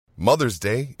Mother's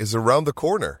Day is around the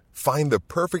corner. Find the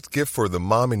perfect gift for the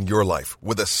mom in your life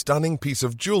with a stunning piece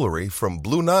of jewelry from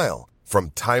Blue Nile.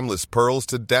 From timeless pearls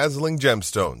to dazzling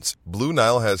gemstones, Blue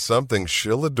Nile has something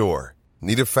she'll adore.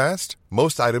 Need it fast?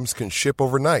 Most items can ship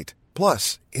overnight.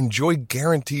 Plus, enjoy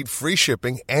guaranteed free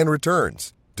shipping and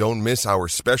returns. Don't miss our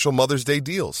special Mother's Day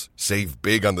deals. Save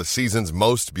big on the season's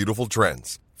most beautiful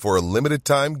trends. For a limited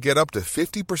time, get up to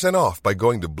 50% off by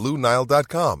going to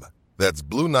BlueNile.com. That's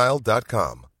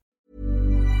BlueNile.com.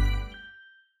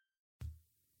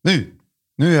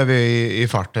 Nu är vi i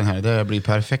farten här. Det blir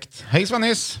perfekt. Hej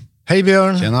Svennis! Hej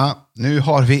Björn! Tjena! Nu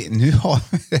har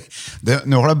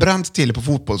det bränt till på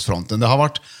fotbollsfronten. Det har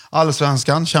varit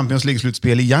Allsvenskan, Champions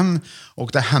League-slutspel igen. Och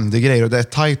det händer grejer och det är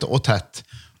tajt och tätt.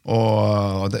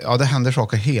 Och det händer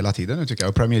saker hela tiden nu tycker jag.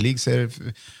 Och Premier League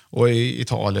och i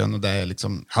Italien och det är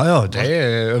liksom... Ja, det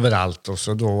är överallt. Och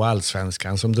så då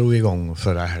Allsvenskan som drog igång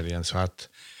förra helgen. Så att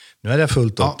nu är det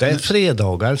fullt upp. Det är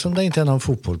fredagar som det inte är någon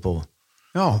fotboll på.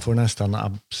 Ja. Man får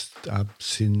nästan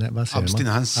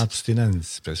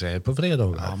abstinensbesvär på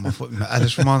fredagar. Ja, eller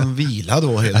så får man vila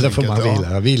då helt eller får man enkelt.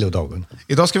 vila, vilodagen.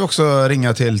 Idag ska vi också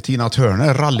ringa till Tina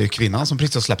Turner, rallykvinnan som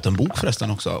precis har släppt en bok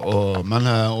förresten också.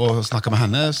 Och snacka med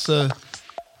hennes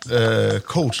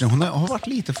coach. Hon har varit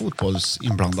lite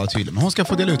fotbollsinblandad tydligen. Men hon ska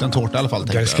få dela ut en tårta i alla fall.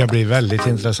 Det ska bli väldigt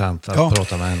intressant att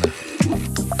prata med henne.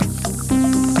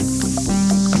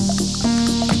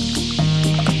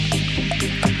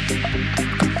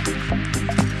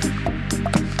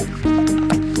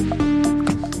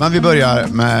 Men vi börjar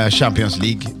med Champions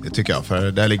League tycker jag,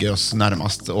 för där ligger oss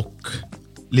närmast och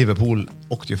Liverpool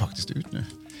åkte ju faktiskt ut nu.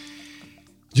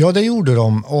 Ja, det gjorde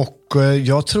de och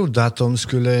jag trodde att de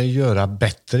skulle göra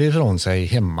bättre ifrån sig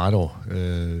hemma då,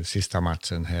 sista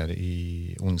matchen här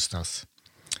i onsdags.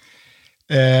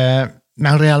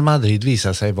 Men Real Madrid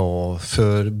visade sig vara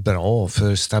för bra,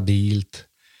 för stabilt.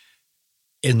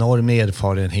 Enorm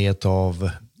erfarenhet av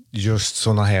just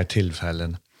såna här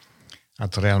tillfällen.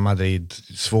 Att Real Madrid,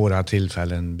 svåra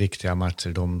tillfällen, viktiga matcher,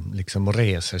 de liksom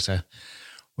reser sig.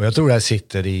 Och jag tror det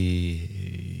sitter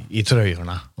i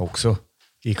tröjorna också.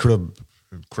 I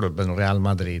klubben Real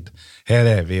Madrid. Här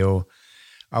är vi och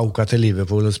åka till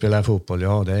Liverpool och spela fotboll,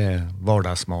 ja det är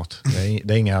vardagsmat.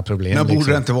 Det är inga problem. Men borde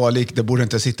liksom. det inte vara det borde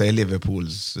inte sitta i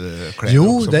Liverpools kläder?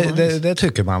 Jo, också, det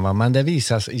tycker man va. Men det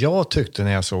visas, jag tyckte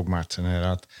när jag såg matchen här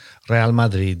att Real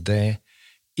Madrid, det är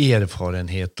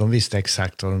erfarenhet. De visste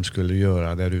exakt vad de skulle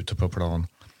göra där ute på plan.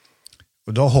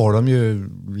 Och då har de ju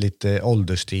lite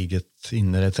ålderstiget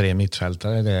inre 3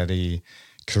 mittfältare där i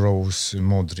Kroos,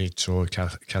 Modric och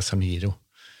Casemiro.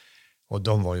 Och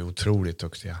de var ju otroligt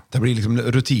duktiga. Det blir liksom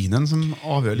rutinen som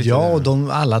avgör lite. Ja,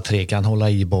 och alla 3 kan hålla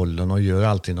i bollen och gör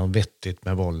alltid något vettigt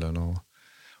med bollen. Och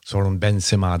så har de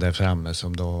Benzema där framme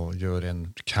som då gör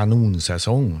en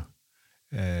kanonsäsong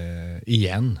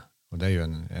igen. Och det är ju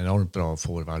en enormt bra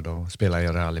forward och spelar i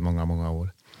Real i många, många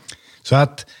år. Så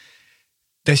att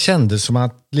det kändes som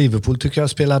att Liverpool tycker jag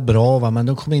spelar bra, va? Men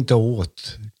de kommer inte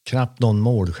åt. Knappt någon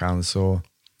målchans.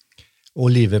 Och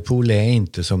Liverpool är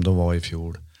inte som de var i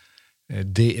fjol.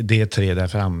 Det 3 där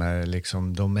framme,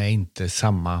 liksom, de är inte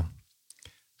samma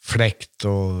fläkt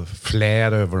och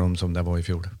flär över dem som det var i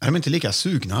fjol. Är de inte lika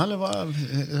sugna eller vad?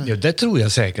 Ja, det tror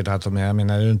jag säkert att de är. Jag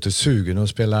menar, är du inte sugen att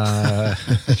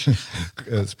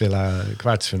spela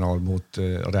kvartsfinal mot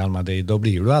Real Madrid, då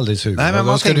blir du aldrig sugen. Nej, men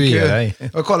vad ska du ge dig?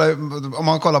 Om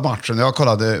man kollar matchen, jag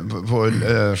kollade på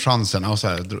chanserna och så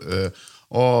här,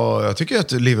 och jag tycker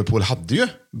att Liverpool hade ju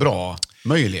bra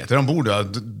möjligheter. De borde ha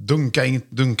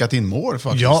dunkat in mål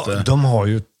faktiskt. Ja, de har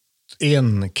ju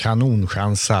en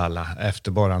kanonchans Salah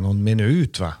efter bara någon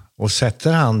minut va. Och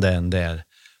sätter han den där,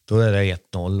 då är det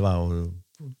 1-0 va. Och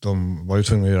de var ju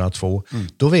tvungna att göra 2.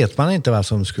 Då vet man inte vad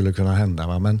som skulle kunna hända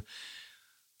va. Men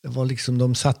det var liksom,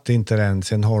 de satte inte den.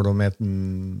 Sen har de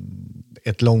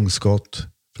ett långskott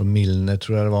från Milner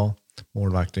tror jag det var.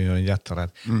 Målvakten gör en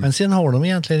jätterätt. Men sen har de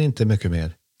egentligen inte mycket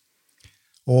mer.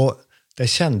 Och det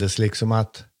kändes liksom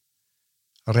att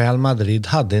Real Madrid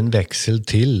hade en växel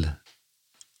till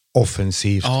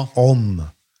offensivt om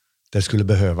det skulle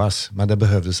behövas. Men det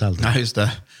behövdes aldrig. Nej, just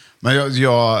det. Men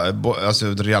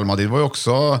alltså Real Madrid var ju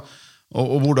också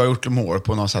och borde ha gjort mål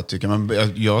på något sätt tycker jag.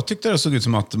 Men jag tyckte det såg ut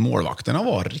som att målvakterna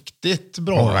var riktigt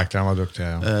bra. Målvakterna var duktiga,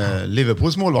 ja.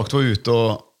 Liverpools målvakt var ute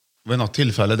och vid något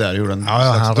tillfälle där gjorde en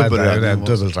slags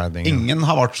dubbelräddning. Ingen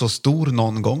har varit så stor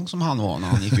någon gång som han var när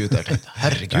han gick ut där. Tänkte,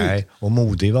 herregud. Nej, och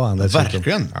modig var han dessutom.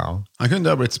 Verkligen. Ja. Han kunde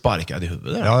ha blivit sparkad i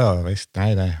huvudet. Där. Ja, visst.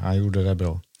 Nej, han gjorde det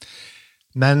bra.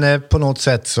 Men på något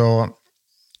sätt så,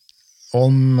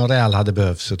 om Real hade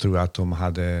behövt så tror jag att de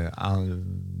hade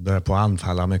börjat på att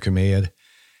anfalla mycket mer,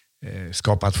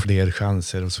 skapat fler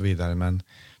chanser och så vidare. Men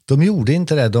De gjorde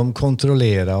inte det, de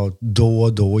kontrollerade och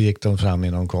då gick de fram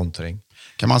i någon kontring.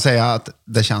 Kan man säga att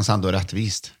det känns ändå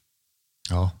rättvist?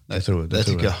 Ja, det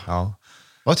tycker jag. Ja.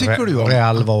 Vad tycker du om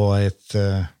Real var ett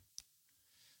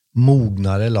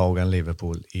mognare lag än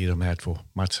Liverpool i de här 2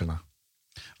 matcherna.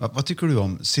 Vad tycker du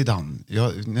om Zidane?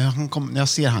 När jag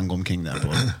ser han gå omkring där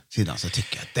på sidan så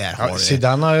tycker jag att där har det...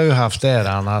 Zidane har ju haft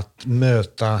äran att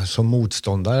möta som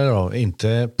motståndare då.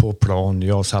 Inte på plan,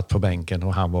 jag satt på bänken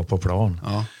och han var på plan.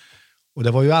 Ja. Och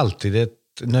det var ju alltid ett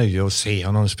nöje att se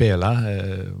honom spela.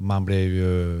 Man blev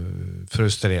ju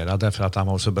frustrerad därför att han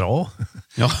var så bra,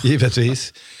 Ja.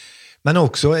 givetvis. Men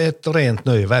också ett rent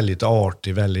nöje, väldigt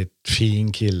artig, väldigt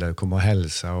fin kille, kom och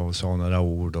hälsa och sa några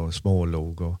ord och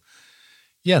smålog. Och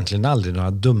egentligen aldrig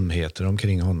några dumheter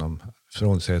omkring honom,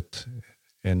 frånsett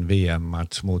en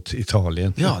VM-match mot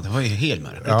Italien. Ja, det var ju helt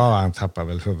märkligt. Ja, han tappade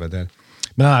väl huvudet där.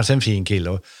 Men han är en fin kille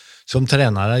och som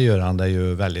tränare gör han det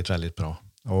ju väldigt, väldigt bra.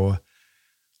 Och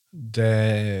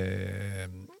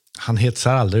han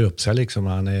hetsar aldrig upp sig liksom.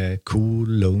 Han är cool,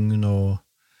 lugn och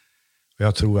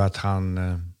jag tror att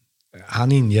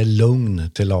han inger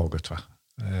lugn till laget, va?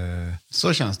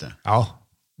 Så känns det. Ja,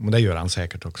 men det gör han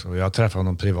säkert också. Jag träffar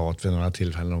honom privat vid några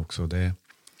tillfällen också. Det är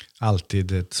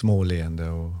alltid ett småleende.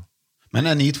 Och... Men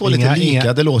är ni två lite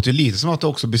lika? Det låter ju lite som att du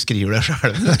också beskriver det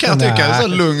själv. Det kan jag tycka. Så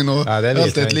lugn och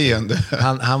alltid ett leende.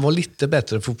 Han var lite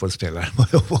bättre fotbollsspelare än vad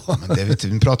jag var. Men det vet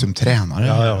vi pratar om tränare.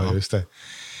 Ja, just det.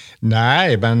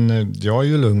 Nej, men jag är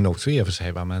ju lugn också i och för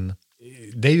sig. Va? Men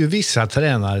det är ju vissa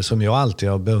tränare som jag alltid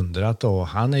har beundrat. Och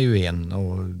han är ju en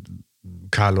och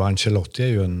Carlo Ancelotti är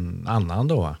ju en annan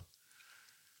då.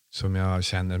 Som jag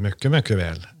känner mycket, mycket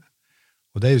väl.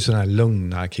 Och det är ju sådana här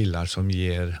lugna killar som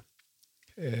ger...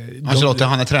 Ancelotti,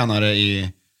 han är tränare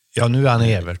i... Ja, nu är han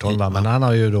i Everton, va? Men han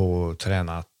har ju då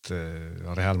tränat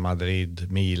Real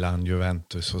Madrid, Milan,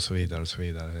 Juventus och så vidare och så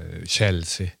vidare.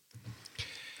 Chelsea.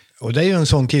 Och det är ju en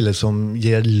sån kille som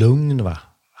ger lugn, va?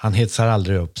 Han hetsar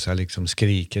aldrig upp sig, liksom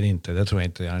skriker inte. Det tror jag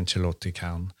inte Ancelotti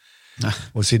kan. Nej.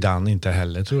 Och Zidane inte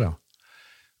heller, tror jag.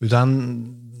 Utan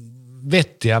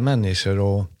vettiga människor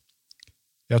och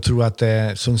jag tror att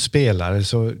det, som spelare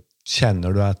så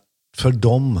känner du att för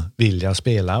dem vill jag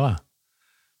spela, va?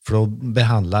 För de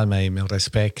behandlar mig med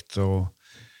respekt och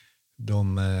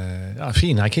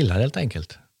fina killar helt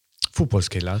enkelt.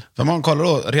 Fotbollskillar. För man kollar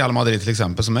då Real Madrid till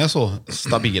exempel som är så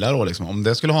stabila då liksom. Om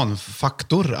det skulle ha en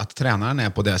faktor att tränaren är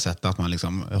på det sättet att man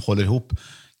liksom håller ihop,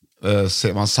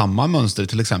 ser man samma mönster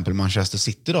till exempel Manchester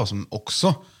City då som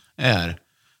också är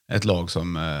ett lag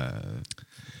som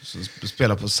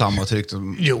spelar på samma tryck.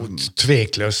 Jo,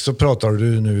 tveklöst så pratar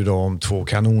du nu då om 2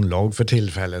 kanonlag för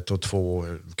tillfället och 2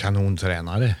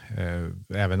 kanontränare.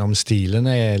 Även om stilen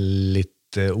är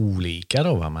lite olika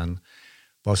då, va? Men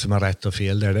vad som är rätt och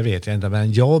fel där, det vet jag inte.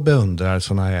 Men jag beundrar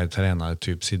såna här tränare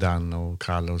typ Zidane och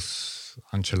Carlo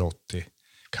Ancelotti.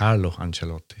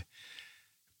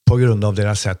 På grund av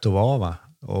deras sätt att vara, va?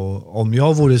 Och om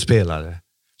jag vore spelare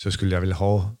så skulle jag vilja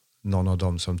ha någon av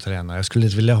dem som tränar. Jag skulle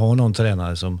inte vilja ha någon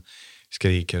tränare som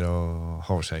skriker och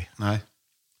har sig. Nej.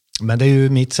 Men det är ju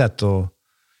mitt sätt att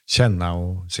känna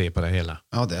och se på det hela.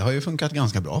 Ja, det har ju funkat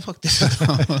ganska bra faktiskt.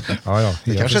 ja,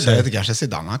 det kanske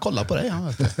Zidane han kollar på det.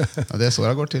 Ja, det är så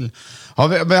det går till. Ja,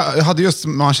 vi hade just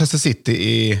Manchester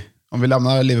City om vi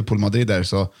lämnar Liverpool-Madrid där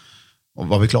så och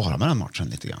var vi klara med den matchen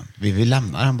lite grann. Vi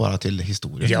lämnar den bara till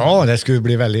historien. Ja, det skulle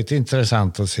bli väldigt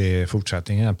intressant att se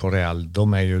fortsättningen på Real.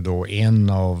 De är ju då en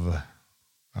av,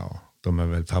 de är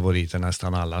väl favoriter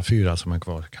nästan alla 4 som är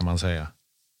kvar, kan man säga.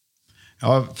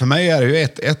 Ja, för mig är det ju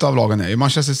ett av lagen är ju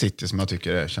Manchester City som jag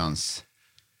tycker det känns...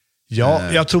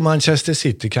 Ja, jag tror Manchester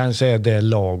City kanske är det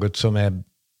laget som är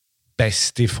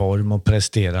bäst i form och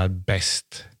presterar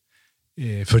bäst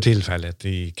för tillfället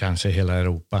i kanske hela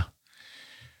Europa.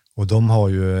 Och de har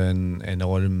ju en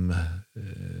enorm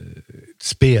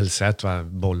spelsätt, va?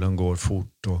 Bollen går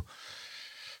fort och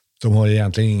de har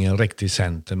egentligen ingen riktig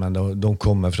center, men de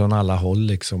kommer från alla håll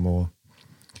liksom. Och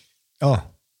ja,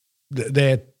 det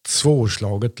är ett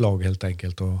svårslaget lag helt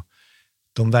enkelt och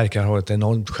de verkar ha ett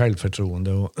enormt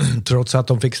självförtroende och trots att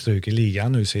de fick stryk i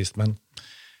ligan nu sist, men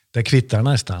det kvittar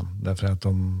nästan därför att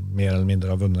de mer eller mindre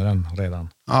har vunnit den redan.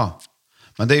 Ja.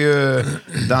 Men det är ju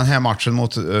den här matchen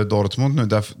mot Dortmund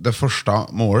nu, det första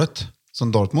målet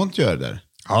som Dortmund gör där.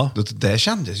 Ja. Det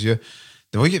kändes ju,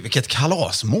 det var ju vilket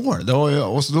kalasmål. Det var ju,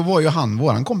 och så då var ju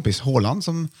våran kompis Haaland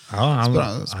som han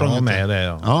var med det.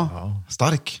 Ja,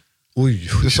 stark. Oj,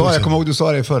 jag kommer ihåg du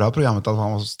sa det i förra programmet att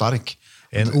han var så stark.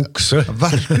 En oxe.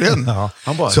 Verkligen.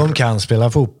 Som kan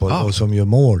spela fotboll och som gör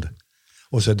mål.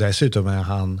 Och så dessutom är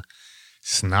han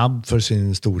snabb för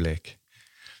sin storlek.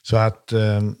 Så att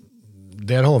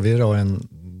där har vi då en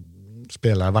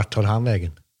spelar, vart tar han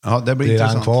vägen? Ja, det blir Blir han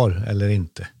intressant. kvar eller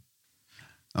inte?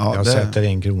 Ja, Jag det...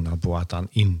 sätter 1 krona på att han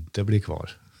inte blir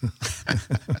kvar.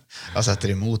 Jag sätter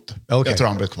emot. Okay. Jag tror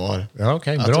han blir kvar. Ja,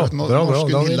 okej. Jag Bra. tror att Bra.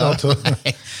 Då vill jag ta...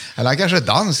 Eller han kanske är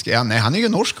dansk. Ja, nej, han är ju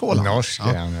norsk, Haaland. Norsk,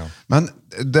 ja. Men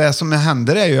det som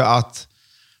händer är ju att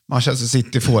Manchester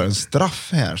City får en straff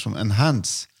här, som en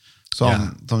hands. Som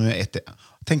är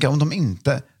tänk om de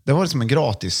inte... Det var liksom en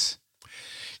gratis...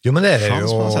 Jo, men det är det ju.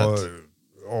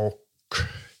 Och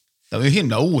det var ju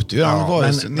himla otur.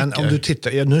 Ja, men om du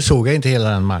tittar... Nu såg jag inte hela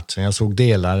den matchen. Jag såg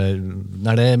delar.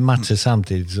 När det är matcher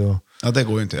samtidigt så... Ja, det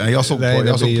går ju inte. Jag såg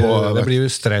det blir ju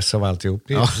stress av alltihop.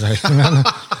 Ja.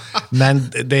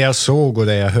 Men det jag såg och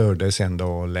det jag hörde sen då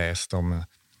och läst om,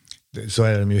 så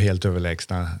är de ju helt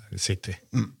överlägsna City.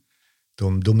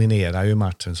 De dominerar ju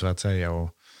matchen så att säga,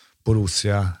 och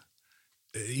Borussia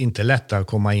inte lätta att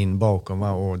komma in bakom,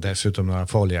 och dessutom några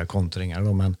farliga kontringar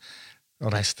då, men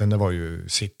resten det var ju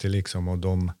City liksom, och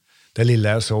det lilla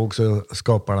jag såg så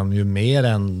skapar de ju mer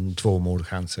än 2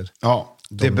 målchanser. Ja,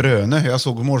 De Bruyne, jag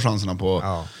såg målchanserna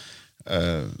på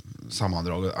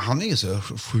sammandraget. Han är ju så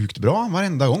sjukt bra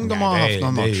varenda gång de har haft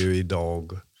någon match. Det är ju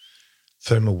idag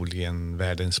förmodligen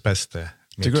världens bästa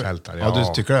mittfältare. Ja,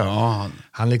 du tycker det? Ja.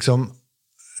 Han liksom,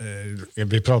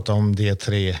 vi pratar om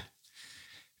D3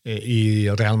 i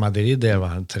Real Madrid, det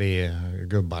var 3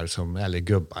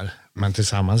 gubbar, men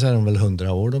tillsammans är de väl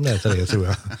 100 år de där 3, tror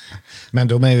jag. Men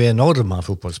de är ju enorma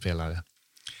fotbollsspelare.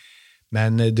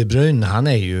 Men De Bruyne, han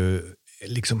är ju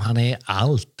liksom, han är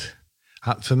allt.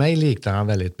 För mig liknar han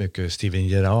väldigt mycket Steven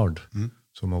Gerrard,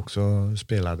 som också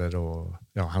spelade då.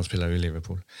 Ja, han spelade i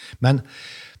Liverpool. Men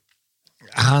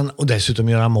och dessutom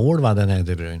göra mål, var den här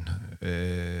De Bruyne.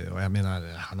 Och jag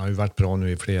menar, han har ju varit bra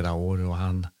nu i flera år, och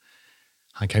han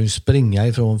kan ju springa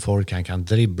ifrån folk, han kan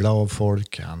dribbla av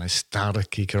folk, han är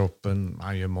stark i kroppen,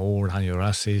 han gör mål, han gör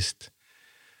assist.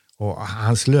 Och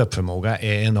hans löpförmåga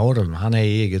är enorm. Han är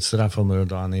i eget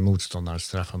straffområde och han är i motståndarens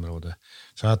straffområde.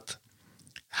 Så att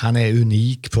han är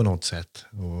unik på något sätt.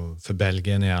 Och för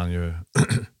Belgien är han ju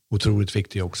otroligt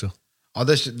viktig också. Ja,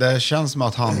 det känns som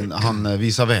att han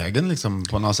visar vägen liksom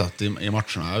på något sätt i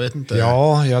matcherna. Jag vet inte.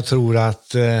 Ja, jag tror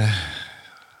att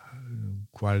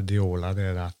Guardiola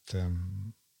där, att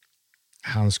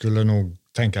han skulle nog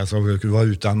tänka sig att vara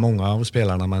utan många av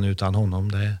spelarna, men utan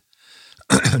honom,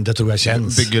 det tror jag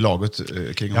känns. Bygger laget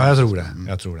kring honom. Ja,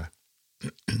 jag tror det.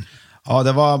 Ja,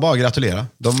 det var bara att gratulera.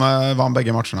 De vann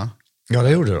bägge matcherna. Ja,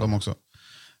 det gjorde de också.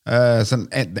 Sen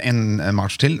en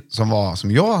match till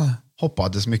som jag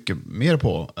hoppades mycket mer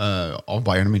på av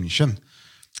Bayern München.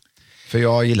 För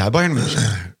jag gillar Bayern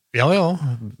München. Ja.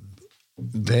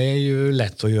 Det är ju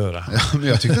lätt att göra. Ja, men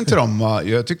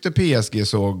jag tyckte PSG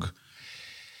såg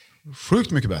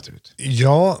sjukt mycket bättre ut.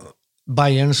 Ja,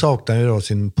 Bayern saknar ju då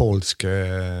sin polske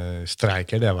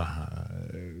striker där, va?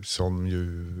 Som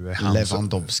ju är han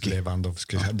Lewandowski.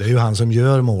 Det är ju han som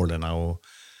gör målen och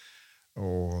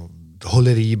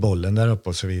håller i bollen där uppe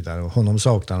och så vidare. Och honom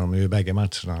saknar de ju i bägge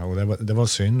matcherna, och det var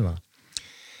synd, va?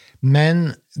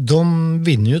 Men de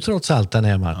vinner ju trots allt den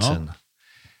här matchen. Ja.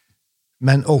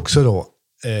 Men också då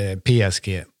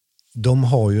PSG, de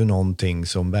har ju någonting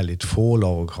som väldigt få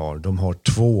lag har. De har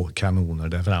 2 kanoner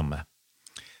där framme.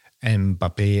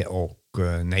 Mbappé och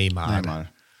Neymar.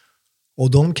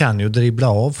 Och de kan ju dribbla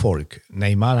av folk.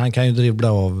 Neymar, han kan ju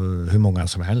dribbla av hur många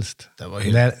som helst.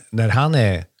 När han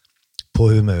är på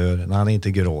humör, när han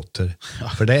inte gråter. Ja.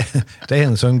 För det är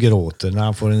en som gråter när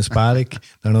han får en spark,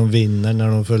 när de vinner, när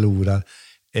de förlorar.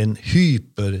 En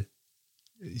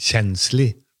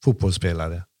hyperkänslig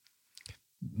fotbollsspelare.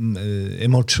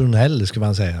 Emotionell, skulle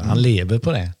man säga. Han lever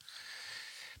på det.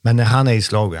 Men när han är i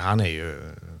slag, han är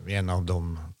ju en av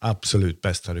de absolut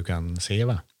bästa du kan se,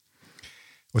 va?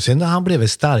 Och sen när han blev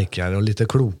starkare och lite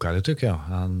klokare, tycker jag.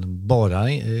 Han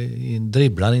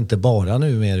dribblar inte bara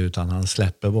nu mer, utan han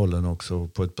släpper bollen också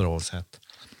på ett bra sätt.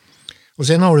 Och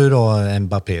sen har du då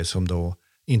Mbappé som då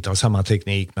inte har samma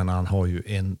teknik, men han har ju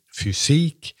en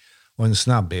fysik och en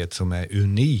snabbhet som är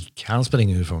unik. Han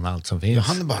springer ju från allt som finns. Ja,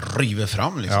 han bara river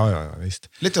fram liksom. Ja, visst.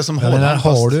 Lite som Haaland.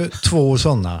 Har du 2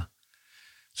 sådana,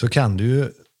 så kan du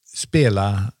ju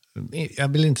spela, jag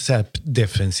vill inte säga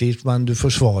defensivt, men du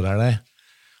försvarar det.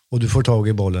 Och du får tag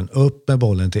i bollen, upp med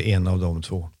bollen till en av de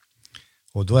 2.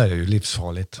 Och då är det ju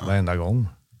livsfarligt varenda gång.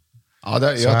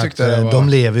 Ja, jag tyckte de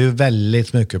lever ju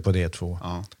väldigt mycket på D2.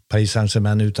 Ja. Paris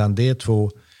Saint-Germain utan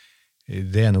D2,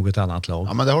 det är nog ett annat lag.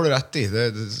 Ja, men det har du rätt i,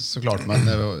 det såklart.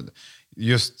 Men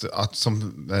just att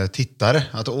som tittare,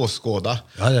 att åskåda,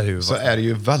 Ja, det är ju så är det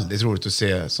ju väldigt roligt att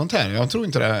se sånt här. Jag tror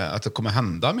inte att det kommer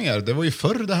hända mer. Det var ju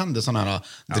förr det hände såna här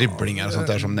dribblingar och sånt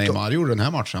där som Neymar gjorde den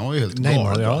här matchen. Han var ju helt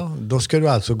galen. Ja, då ska du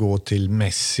alltså gå till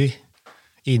Messi.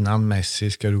 Innan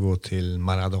Messi ska du gå till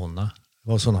Maradona. Det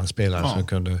var sådana spelare som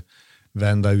kunde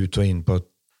vända ut och in på ett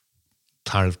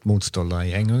halvt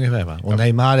motståndargäng ungefär. Va? Och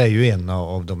Neymar är ju en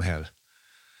av de här.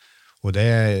 Och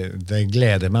det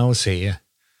gläder mig att se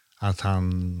att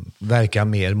han verkar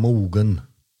mer mogen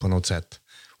på något sätt.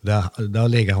 Och det har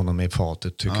legat honom i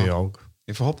fatet tycker jag.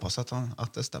 Vi får hoppas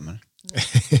att det stämmer.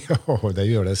 Ja, det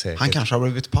gör det säkert. Han kanske har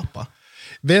blivit pappa.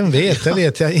 Vem vet, det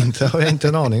vet jag inte. Har jag inte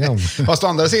en aning om. Fast å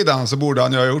andra sidan så borde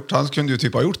han kunde ju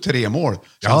typ ha gjort 3 mål.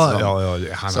 Ja,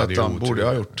 han så hade att han borde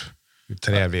ha gjort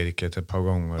trävirket ett par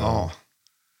gånger. Ja.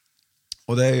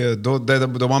 Och det är ju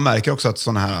då man märker också att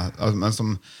sådana här, men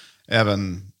som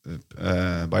även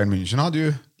Bayern München hade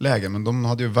ju lägen, men de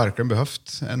hade ju verkligen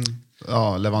behövt en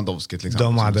Lewandowski till exempel.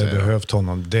 De hade behövt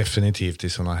honom definitivt i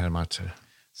sådana här matcher.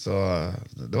 Så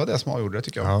det var det som avgjorde det,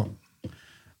 tycker jag. Ja.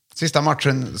 Sista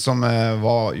matchen som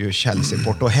var ju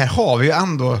Chelsea-Porto. Och här har vi ju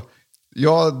ändå...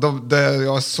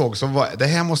 jag såg så det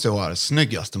här måste ju vara det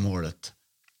snyggaste målet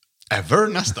ever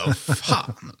nästan.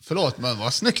 Fan, förlåt, men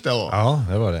vad snyggt det var. Ja,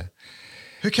 det var det.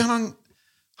 Hur kan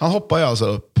han hoppar ju alltså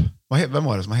upp. Vem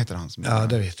var det som heter han? Ja,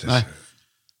 det vet jag. Nej.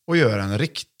 Och gör en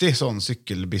riktig sån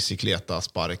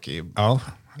cykelbicykleta-spark i... Ja,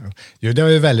 jo, det var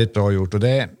ju väldigt bra gjort. Och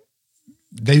det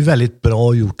är ju väldigt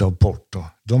bra gjort av Porto.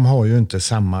 De har ju inte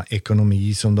samma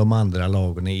ekonomi som de andra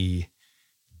lagen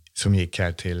som gick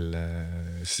här till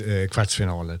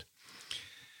kvartsfinaler.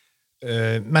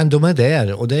 Men de är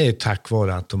där, och det är tack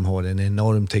vare att de har en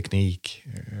enorm teknik.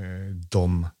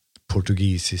 De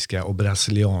portugisiska och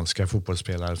brasilianska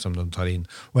fotbollsspelare som de tar in.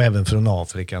 Och även från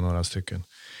Afrika några stycken.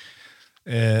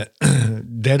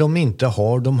 Det de inte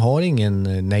har, de har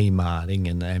ingen Neymar,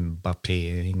 ingen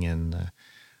Mbappé, ingen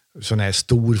sån här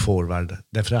stor forward.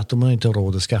 Därför att de har inte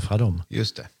råd att skaffa dem.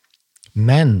 Just det.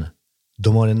 Men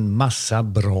de har en massa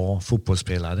bra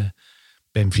fotbollsspelare.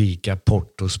 Benfica,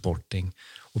 Porto, Sporting.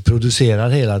 Och producerar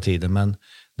hela tiden. Men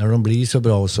när de blir så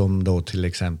bra som då till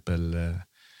exempel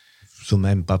som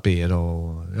Mbappé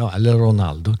eller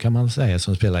Ronaldo kan man säga,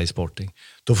 som spelar i Sporting.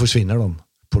 Då försvinner de.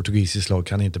 Portugisisk lag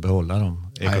kan inte behålla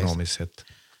dem ekonomiskt sett.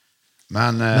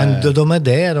 Men de är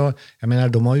där, och jag menar,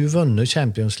 de har ju vunnit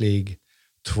Champions League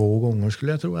 2 gånger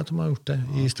skulle jag tro att de har gjort det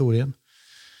i historien.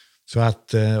 Så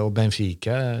att, och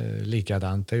Benfica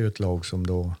likadant är ju ett lag som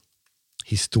då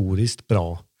historiskt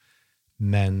bra,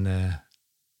 men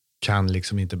kan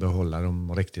liksom inte behålla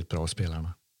de riktigt bra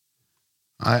spelarna.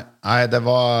 Nej, det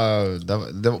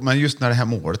var men just när det här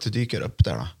målet dyker upp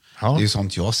där då. Ja. Det är ju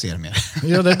sånt jag ser mer.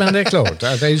 Ja, men det är klart.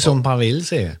 Det är ju som man vill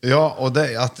se. Ja, och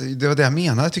det var det jag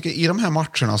menar. Jag tycker i de här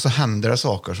matcherna så händer det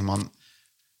saker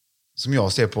som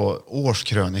jag ser på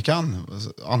årskrönikan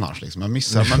annars liksom. Jag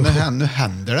missar, men nu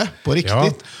händer det på riktigt.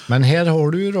 Ja, men här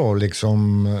har du ju då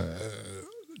liksom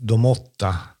de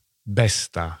 8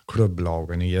 bästa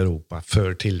klubblagen i Europa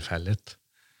för tillfället.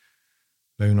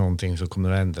 Det är ju någonting som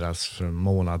kommer att ändras från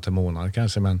månad till månad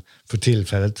kanske, men för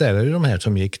tillfället är det ju de här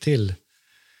som gick till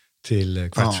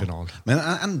kvartsfinal. Ja, men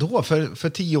ändå, för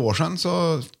 10 år sedan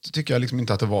så tycker jag liksom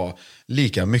inte att det var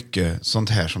lika mycket sånt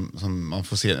här som man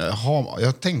får se.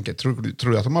 Jag tänker,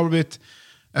 tror du att de har blivit,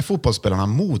 är fotbollsspelarna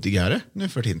modigare nu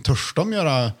för tiden? Törs de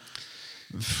göra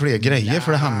fler grejer?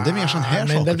 För det händer mer sån här men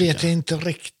saker. Men det vet jag inte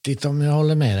riktigt om jag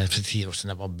håller med dig. För 10 år sedan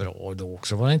det var bra då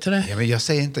också, var det inte det? Ja, men jag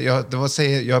säger inte,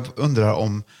 jag undrar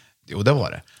om, jo det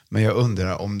var det, men jag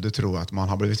undrar om du tror att man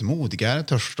har blivit modigare.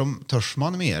 Törs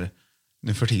man mer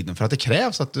nu för tiden? För att det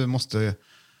krävs att du måste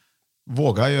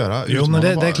våga göra. Jo, men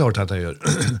det är klart att det gör.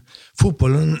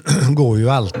 Fotbollen går ju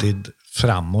alltid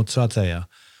framåt så att säga.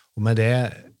 Och med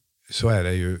det så är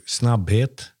det ju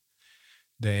snabbhet,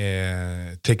 det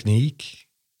är teknik,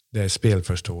 det är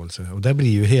spelförståelse. Och det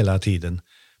blir ju hela tiden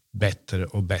bättre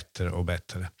och bättre och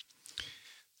bättre.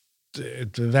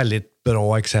 Ett väldigt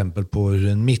bra exempel på hur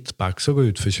en mittback såg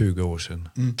ut för 20 år sedan,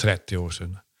 30 år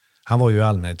sedan. Han var ju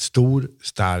allmänt stor,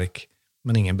 stark,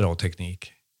 men ingen bra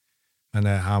teknik. Men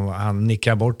han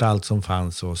nickar bort allt som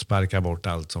fanns och sparkar bort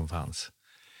allt som fanns.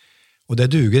 Och det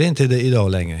duger inte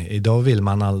idag längre. Idag vill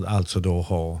man alltså då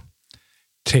ha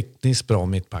tekniskt bra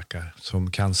mittbackar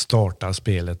som kan starta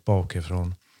spelet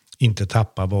bakifrån, inte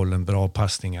tappa bollen, bra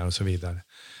passningar och så vidare.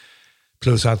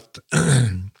 Plus att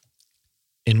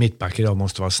en mittback idag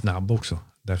måste vara snabb också.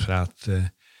 Därför att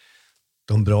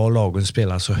de bra lagen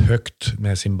spelar så högt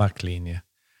med sin backlinje.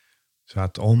 Så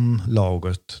att om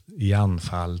laget i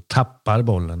anfall tappar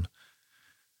bollen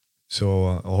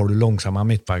Så har du långsamma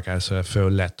mittbackar så är det för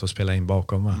lätt att spela in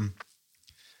bakom. Va?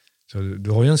 Så du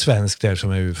har ju en svensk där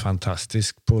som är ju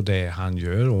fantastisk på det han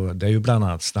gör. Och det är ju bland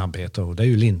annat snabbhet. Och det är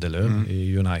ju Lindelöf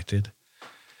i United.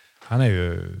 Han är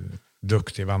ju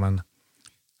duktig, va? Men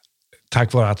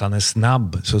tack vare att han är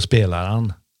snabb så spelar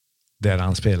han där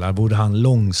han spelar. Borde han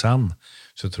långsam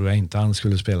så tror jag inte han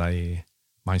skulle spela i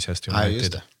Manchester United. Nej,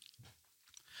 just det.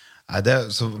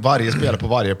 Nej, så varje spelare på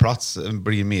varje plats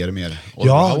blir mer och mer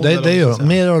allround. Ja, det gör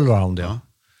mer allround, ja.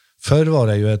 Förr var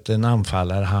det ju en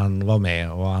anfallare, han var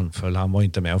med och anföll, han var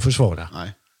inte med och försvara.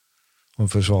 Nej.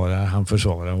 Han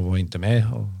försvarade och var inte med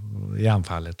i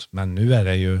anfallet. Men nu är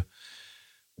det ju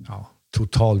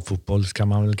totalfotboll kan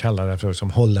man väl kalla det för,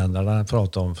 som holländarna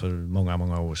pratade om för många,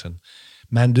 många år sedan.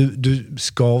 Men du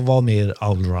ska vara mer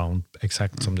allround,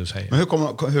 exakt som du säger. Men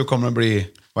hur kommer det bli?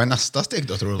 Vad är nästa steg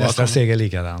då, tror du? Nästa steg är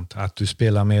likadant. Att du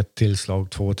spelar med ett tillslag,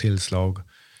 2 tillslag.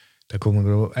 Det kommer att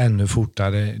gå ännu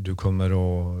fortare. Du kommer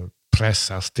att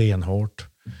pressa stenhårt.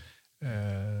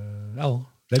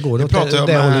 Det går åt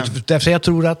det hållet. Därför jag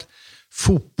tror att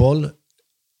fotboll,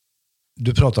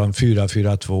 du pratar om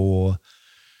 4-4-2,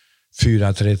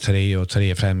 4-3-3 och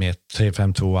 3-5-1,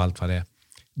 3-5-2 och allt vad det är.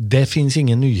 Det finns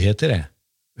ingen nyhet i det.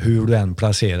 Hur du än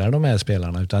placerar de här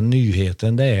spelarna. Utan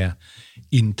nyheten det är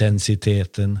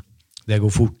intensiteten. Det går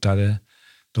fortare.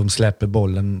 De släpper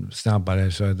bollen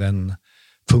snabbare så den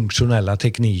funktionella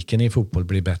tekniken i fotboll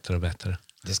blir bättre och bättre.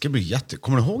 Det ska bli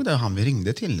Kommer du ihåg det han vi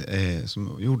ringde till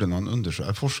som gjorde någon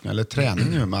forskning eller träning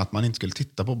nu med att man inte skulle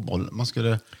titta på boll. Man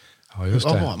skulle... Ja, just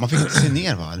det. Man fick inte se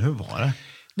ner, va? Eller hur var det?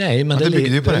 Nej, men det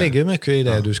ligger mycket i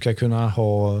det. Ja. Du ska kunna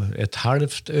ha ett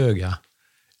halvt öga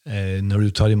när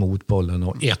du tar emot bollen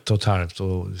och 1,5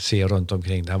 och se runt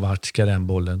omkring där. Vart ska den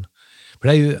bollen? För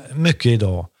det är ju mycket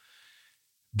idag.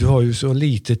 Du har ju så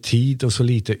lite tid och så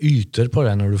lite ytor på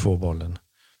den när du får bollen.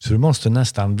 Så du måste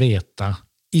nästan veta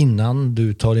innan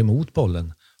du tar emot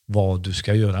bollen vad du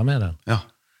ska göra med den. Ja.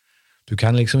 Du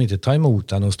kan liksom inte ta emot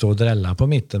den och stå och drälla på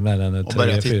mitten med den. Och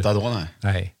börja titta då, nej.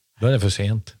 Nej, då är det för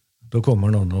sent. Då kommer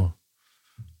någon och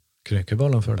knycker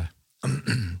bollen för dig.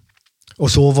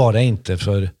 Och så var det inte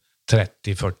för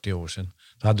 30-40 år sedan.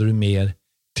 Då hade du mer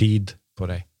tid på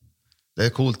dig. Det är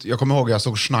coolt. Jag kommer ihåg jag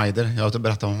såg Schneider. Jag har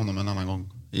berättat om honom en annan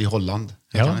gång. I Holland.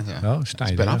 Ja, Schneider.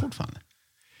 Spelar han fortfarande?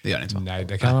 Det gör han inte, va? Nej,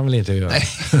 det kan han väl inte göra.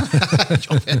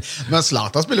 Men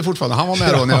Zlatan spelar fortfarande. Han var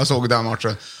med då när jag såg den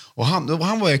matchen. Och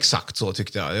han var exakt så,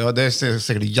 tyckte jag. Ja, det är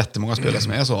säkert jättemånga spelare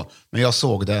som är så. Men jag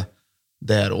såg det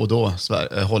där och då.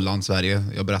 Holland, Sverige.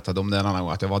 Jag berättade om det en annan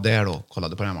gång. Att jag var där då och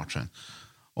kollade på den matchen.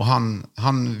 Och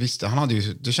han visste, han hade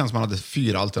ju, det känns som han hade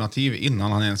 4 alternativ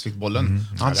innan han ens fick bollen.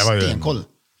 Han hade stenkoll.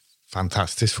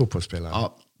 Fantastisk fotbollsspelare.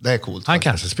 Ja, det är coolt. Han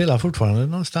kanske spelar fortfarande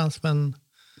någonstans, men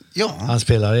han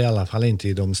spelar i alla fall inte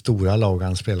i de stora lag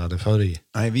han spelade förr i.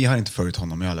 Nej, vi har inte följt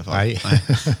honom i alla fall. Nej.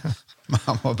 Men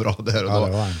han var bra där och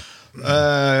då.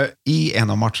 I en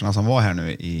av matcherna som var här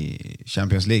nu i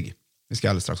Champions League. Vi ska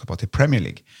alldeles strax hoppa till Premier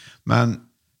League. Men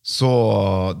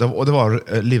det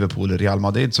var Liverpool-Real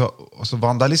Madrid. Så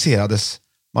vandaliserades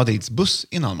Madrids buss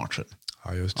innan matchen.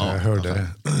 Ja, just det. Jag hörde det.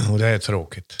 Och det är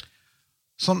tråkigt.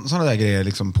 Sådana där grejer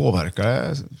liksom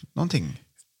påverkar någonting?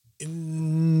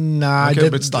 Nej,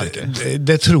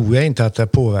 det tror jag inte att det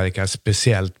påverkar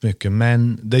speciellt mycket.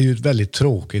 Men det är ju väldigt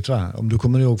tråkigt, va? Om du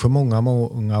kommer ihåg för många,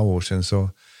 många år sedan så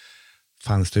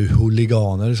fanns det ju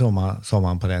huliganer som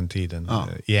man på den tiden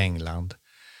i England.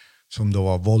 Som då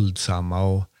var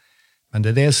våldsamma. Men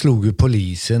det där slog ju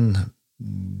polisen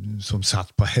som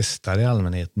satt på hästar i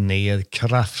allmänhet ner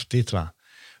kraftigt, va?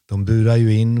 De burade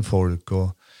ju in folk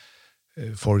och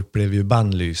folk blev ju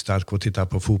bannlysta att gå och titta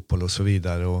på fotboll och så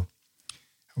vidare. Och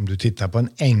om du tittar på en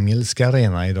engelsk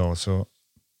arena idag så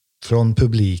från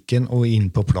publiken och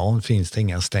in på plan finns det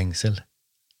inga stängsel.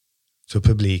 Så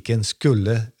publiken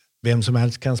vem som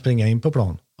helst kan springa in på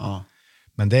plan. Ja.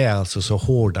 Men det är alltså så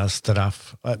hårda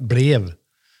straff blev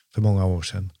för många år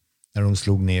sedan när de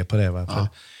slog ner på det. Va? För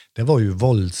det var ju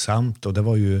våldsamt och det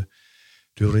var ju,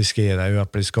 du riskerar ju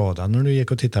att bli skadad när du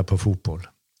gick och tittade på fotboll.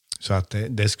 Så att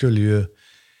det skulle ju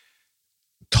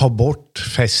ta bort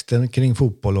festen kring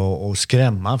fotboll och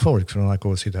skrämma folk från att gå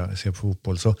och se på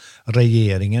fotboll. Så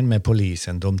regeringen med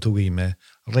polisen, de tog i med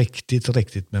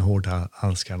riktigt med hårda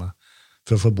handskarna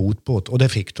för att få bot på det. Och det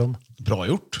fick de. Bra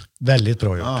gjort. Väldigt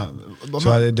bra gjort.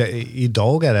 Så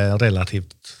idag är det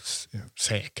relativt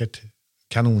säkert.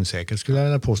 Kanonsäkert skulle jag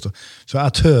vilja påstå. Så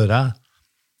att höra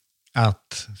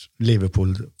att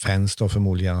Liverpool-fans då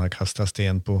förmodligen har kastat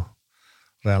sten på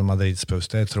Real Madrids buss,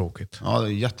 det är tråkigt. Ja, det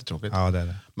är jättetråkigt. Ja, det är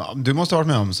det. Men du måste ha varit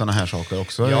med om såna här saker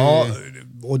också. Ja,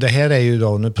 och det här är ju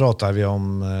då, nu pratar vi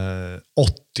om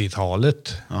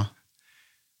 80-talet. Ja.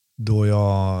 då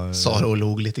jag... Sara och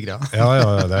log lite grann.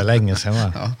 Ja, det är länge sedan.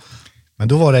 Va? Ja. Men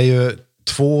då var det ju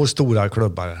 2 stora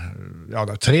klubbar.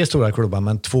 Ja, 3 stora klubbar,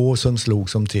 men 2 som slog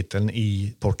som titeln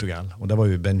i Portugal. Och det var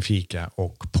ju Benfica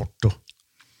och Porto.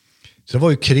 Så det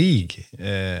var ju krig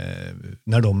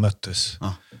när de möttes.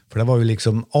 Ja. För det var ju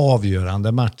liksom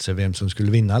avgörande matcher vem som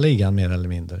skulle vinna ligan mer eller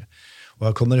mindre. Och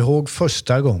jag kommer ihåg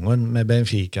första gången med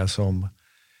Benfica som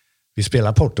vi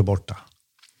spelade Porto borta.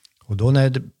 Och då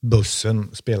när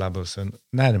spelarbussen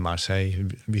närmar sig,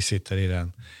 vi sitter i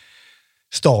den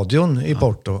stadion i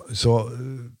Porto, så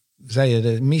säger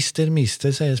det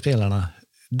mister, säger spelarna.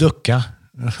 Ducka.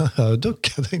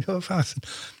 Ducka, tänkte jag fasen.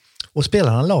 Och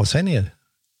spelarna la sig ner.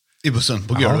 I bussen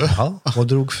på golvet? Ja, och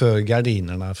drog för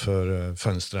gardinerna för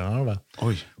fönstren. Va?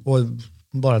 Oj. Och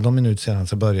bara någon minut sedan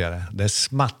så började det. Det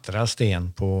smattrar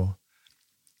sten på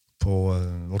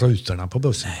rutorna på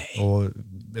bussen. Nej. Och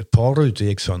ett par rutor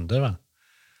gick sönder. Va?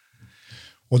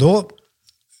 Och då,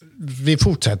 vi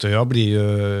fortsätter. Jag blir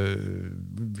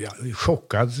ju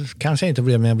chockad. Kanske inte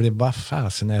blev, men jag blir, vad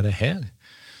fasen är det här?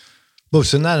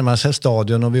 Bussen närmar sig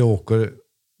stadion och vi åker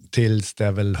tills det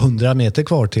är väl 100 meter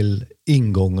kvar till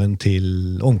ingången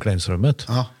till omklädningsrummet.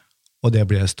 Ja. Och det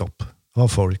blev stopp av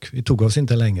folk. Vi tog oss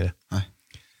inte längre. Nej.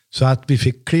 Så att vi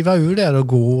fick kliva ur där och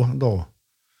gå då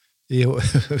i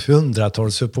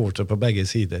 100-tals supporter på bägge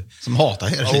sidor. Som hatar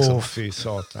er liksom. Åh, fy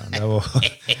satan. Det var...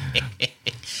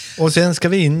 Och sen ska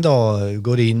vi in då,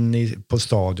 går in på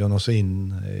stadion och så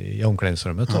in i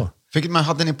omklädningsrummet då. Men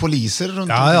hade ni poliser runt?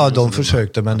 Ja, de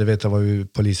försökte, men det var ju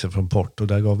poliser från Porto.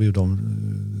 Där gav vi ju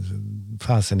dem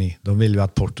fasen i. De vill ju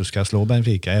att Porto ska slå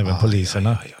Benfica, även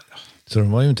poliserna. Ja. Så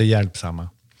de var ju inte hjälpsamma.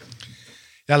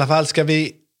 I alla fall ska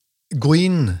vi gå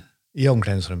in i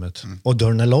omklädningsrummet och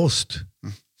dörren är låst.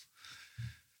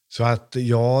 Så att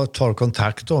jag tar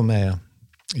kontakt då med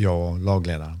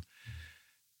lagledaren.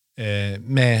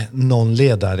 Med någon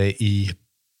ledare i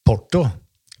Porto.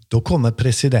 Då kommer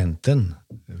presidenten,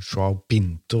 João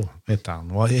Pinto heter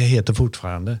han, och heter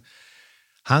fortfarande.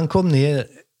 Han kom ner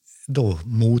då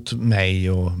mot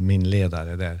mig och min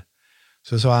ledare där.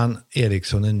 Så sa han,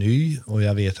 Eriksson är ny och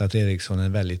jag vet att Eriksson är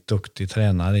en väldigt duktig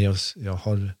tränare.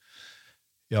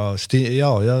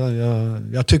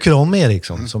 Jag tycker om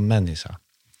Eriksson som människa.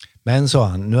 Men sa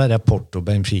han, nu är det Porto,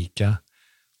 Benfica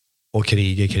och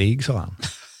krig är krig, sa han.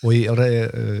 Och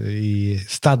i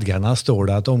stadgarna står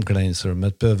det att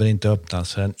omklädningsrummet behöver inte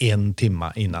öppnas förrän 1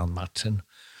 timme innan matchen.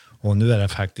 Och nu är det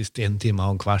faktiskt 1 timme och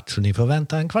en kvart, så ni får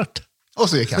vänta en kvart. Och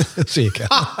så gick han.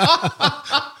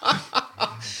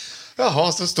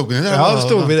 Jaha, så stod ni där. Ja,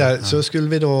 stod vi där. Så skulle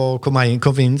vi då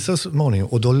kom in så småningom.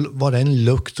 Och då var det en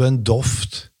lukt och en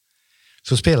doft.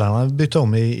 Så spelarna bytte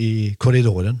om i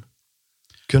korridoren.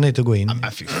 Kunde inte gå in.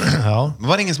 Ja.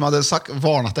 Var det ingen som hade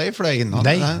varnat dig för det innan?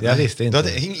 Nej, jag visste inte. Du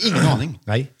hade ingen aning?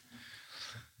 Nej.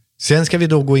 Sen ska vi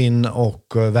då gå in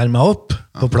och värma upp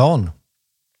på plan.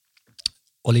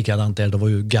 Och likadant där, då var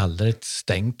ju gallret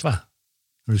stängt, va?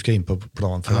 När du ska in på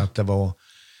plan, för att det var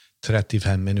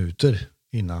 35 minuter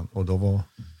innan. Och då var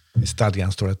i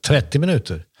stadgan står det 30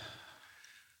 minuter.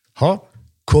 Ja,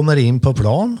 kommer in på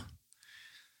plan.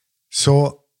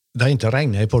 Så det har inte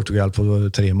regnat i Portugal på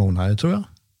 3 månader, tror jag.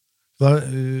 Det var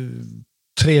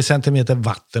 3 centimeter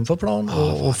vatten på plan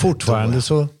och fortfarande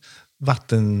så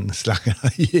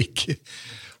vattenslangarna gick.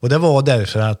 Och det var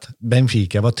därför att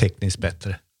Benfica var tekniskt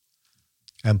bättre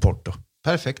än Porto.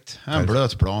 Perfekt. En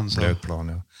blöt plan. Blöt plan,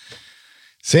 ja.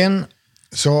 Sen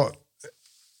så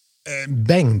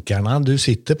bänkarna du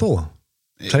sitter på,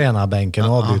 tränarbänken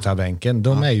och avbytarbänken,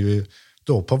 de är ju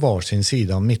då på varsin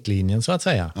sida av mittlinjen så att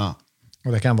säga. Ja.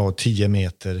 Och det kan vara 10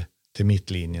 meter till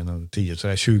mittlinjen och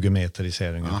 20 meter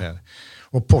isär ungefär. Ja.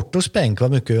 Och Portos bänk var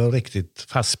mycket riktigt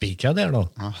fastspikad där då.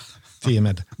 Ja. 10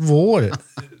 meter. Vår,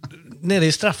 nere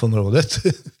i straffområdet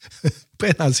på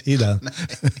ena sidan.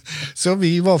 Nej. Så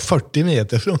vi var 40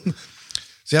 meter från...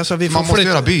 Så jag sa, man måste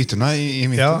göra bytena i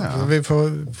mitten. Ja, vi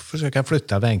får försöka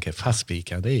flytta bänken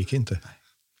fastspikad. Det gick inte.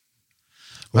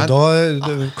 Och då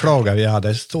klagar vi. Ja,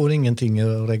 det står ingenting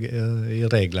i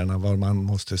reglerna var man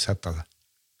måste sätta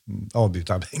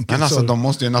avbytarbänken. Men alltså, de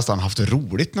måste ju nästan haft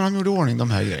roligt när de gjorde ordning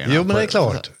de här grejerna. Jo, men det är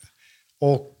klart.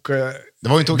 Och det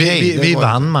var ju inte okej. Vi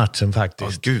vann matchen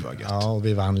faktiskt. Gud vad gött. Ja, och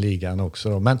vi vann ligan också.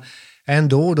 Då. Men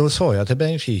ändå, då sa jag till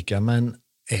Benfica, men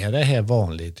är det här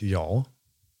vanligt? Ja.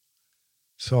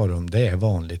 Sa de, det är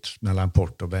vanligt mellan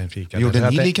Porto och Benfica. Gjorde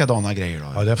ni likadana grejer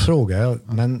då? Ja, det frågade jag.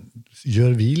 Men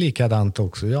gör vi likadant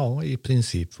också? Ja, i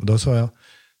princip. Och då sa jag,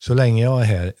 så länge jag är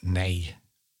här, nej.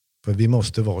 För vi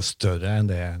måste vara större än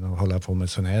det och hålla på med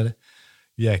sån här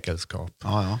jäkelskap.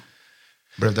 Ja.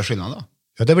 Blev det skillnad då?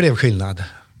 Ja, det blev skillnad.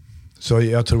 Så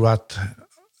jag tror att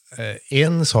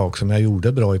En sak som jag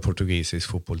gjorde bra i portugisisk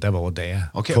fotboll, det var det.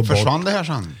 Okej, försvann det här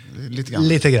sen? Lite grann?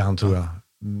 Lite grann tror jag.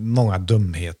 Många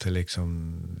dumheter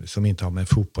liksom, som inte har med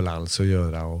fotboll alls att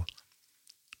göra. Och,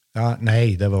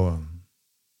 nej, det var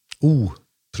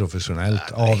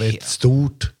oprofessionellt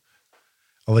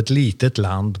av ett litet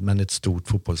land, men ett stort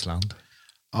fotbollsland.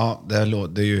 Ja, det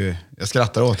är ju... Jag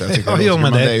skrattar åt det. Jag tycker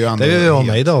men det är ju ändå, det gör jag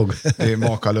med idag. Det är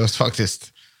makalöst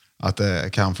faktiskt att det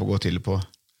kan få gå till på.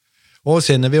 Och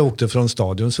sen när vi åkte från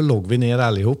stadion så låg vi ner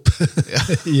allihop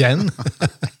igen.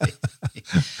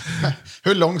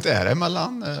 Hur långt är det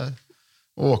mellan att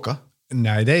åka?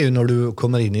 Nej, det är ju när du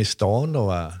kommer in i stan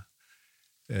då.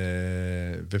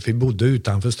 Vi bodde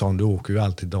utanför stan, du åker ju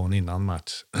alltid dagen innan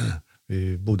match.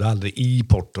 Vi bodde aldrig i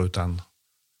Porto utan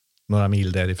några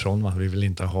mil därifrån. Va? Vi vill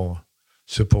inte ha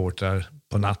supportrar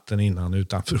på natten innan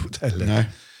utanför hotellet. Nej.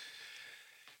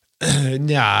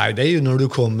 Nej, det är ju när du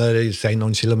kommer, säg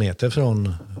någon kilometer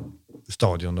från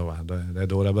stadion då. Va? Det är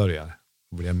då det börjar.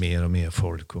 Det blir mer och mer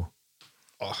folk. Och...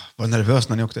 var nervös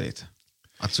när ni åkte dit?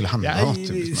 Att det skulle hända något?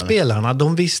 Typ, spelarna,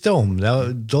 de visste om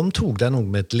det. De tog det nog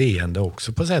med ett leende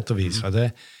också på sätt och vis.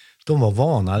 De var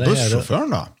vana det här. Busschauffören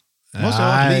då?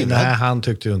 Nej, han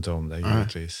tyckte ju inte om det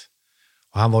givetvis.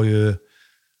 Och han var ju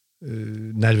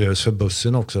nervös för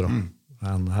bussen också då.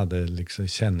 Han hade liksom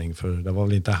känning för, det var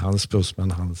väl inte hans buss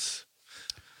men hans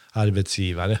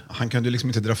arbetsgivare. Han kunde ju liksom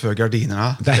inte dra för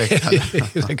gardinerna. Nej,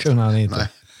 det kunde han inte. Nej.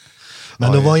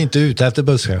 Men de var inte ute efter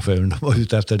busschauffören, de var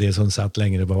ute efter det som satt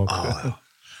längre bak.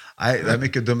 Nej, det är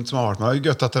mycket dumt som har varit. Men det är ju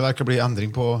gött att det verkar bli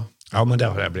ändring på... Ja, men det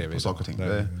har det blivit. Saker och ting.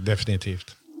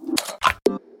 Definitivt.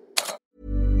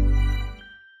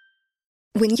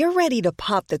 When you're ready to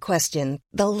pop the question,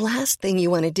 the last thing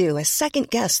you want to do is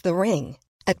second-guess the ring.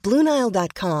 At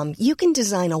BlueNile.com, you can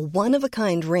design a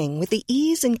one-of-a-kind ring with the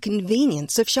ease and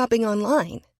convenience of shopping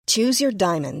online. Choose your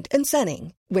diamond and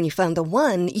setting. When you find the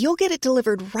one, you'll get it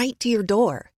delivered right to your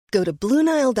door. Go to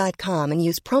BlueNile.com and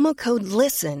use promo code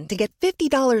LISTEN to get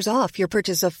 $50 off your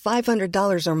purchase of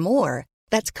 $500 or more.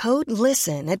 That's code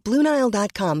LISTEN at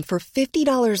BlueNile.com for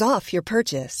 $50 off your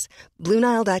purchase.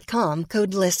 BlueNile.com,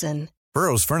 code LISTEN.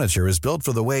 Burrow's furniture is built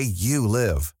for the way you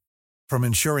live. From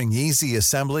ensuring easy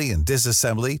assembly and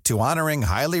disassembly to honoring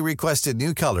highly requested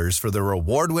new colors for their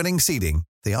award-winning seating,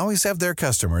 they always have their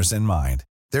customers in mind.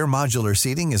 Their modular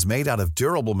seating is made out of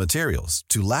durable materials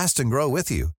to last and grow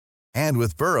with you. And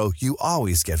with Burrow, you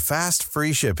always get fast,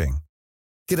 free shipping.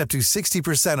 Get up to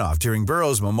 60% off during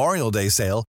Burrow's Memorial Day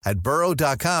sale at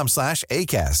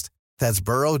burrow.com/ACAST. That's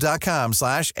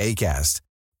burrow.com/ACAST.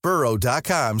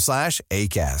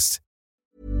 burrow.com/ACAST.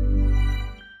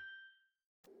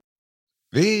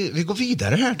 Vi går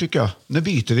vidare här tycker jag. Nu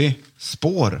byter vi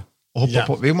spår och hoppar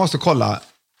på. Vi måste kolla.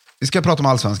 Vi ska prata om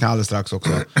Allsvenskan alldeles strax också.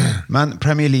 Men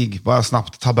Premier League, bara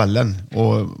snabbt tabellen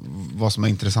och vad som är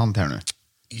intressant här nu.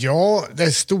 Ja,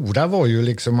 det stora var ju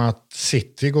liksom att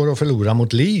City går och förlorar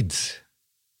mot Leeds.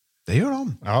 Det gör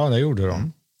de. Ja, det gjorde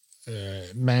de.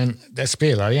 Men det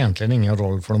spelar egentligen ingen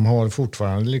roll för de har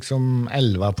fortfarande liksom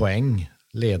 11 poäng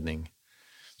ledning.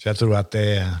 Så jag tror att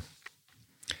det är...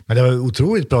 Men det var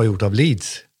otroligt bra gjort av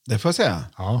Leeds. Det får jag säga.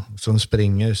 Ja, som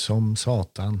springer som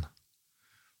satan.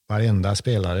 Varenda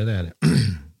spelare där.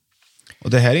 Och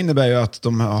det här innebär ju att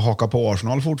de hakar på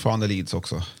Arsenal fortfarande, Leeds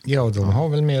också. Ja, de har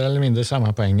väl mer eller mindre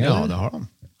samma poäng. Ja, eller? det har de.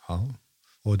 Ja.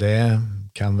 Och det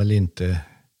kan väl inte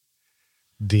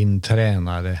din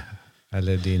tränare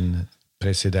eller din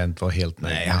president vara helt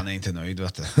nöjd. Nej, han är inte nöjd,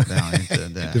 vet du. Det är han inte,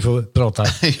 det... Du får prata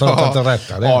till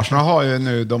rätta. Arsenal har ju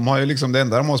nu, de har ju liksom, det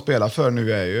enda de har spelat för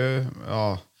nu är ju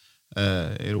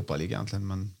Europa League egentligen,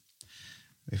 men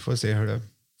vi får se hur det...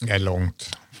 Det är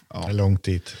långt. Ja. Det är långt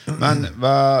dit. Men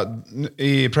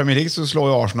i Premier League så slår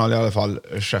ju Arsenal i alla fall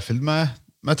Sheffield med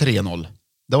 3-0.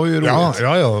 Det var ju roligt.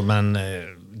 Ja, men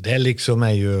det liksom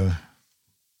är ju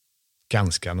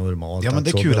ganska normalt. Ja, men det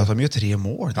är kul att de gör 3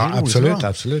 mål. Det är roligt,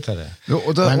 absolut är det.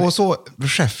 Och så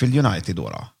Sheffield United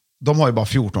då. De har ju bara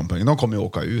 14 poäng. De kommer ju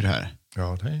åka ur här.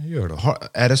 Ja, det gör de.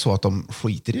 Är det så att de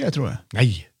skiter i det, tror jag?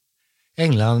 Nej.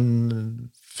 England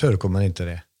förekommer inte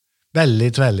det.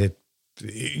 Väldigt, väldigt.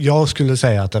 Jag skulle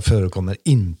säga att det förekommer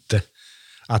inte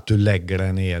att du lägger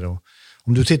dig ner. Och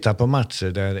om du tittar på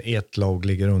matcher där ett lag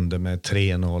ligger under med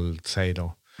 3-0, säg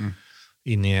då,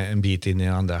 en bit in i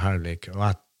andra halvlek, och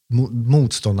att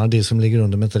motståndare, det som ligger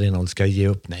under med 3-0, ska ge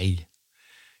upp, nej.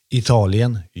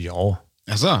 Italien, ja.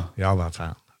 Alltså? Ja, vad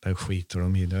fan. Det skiter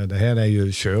de i. Det här är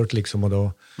ju kört liksom. Och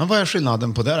då... Men vad är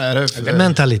skillnaden på det? Är det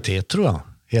mentalitet, tror jag,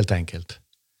 helt enkelt.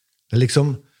 Det är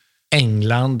liksom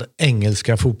England,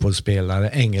 engelska fotbollsspelare,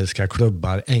 engelska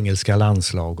klubbar, engelska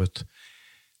landslaget.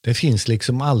 Det finns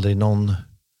liksom aldrig någon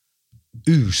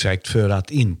ursäkt för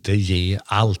att inte ge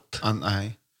allt.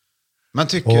 Nej. Men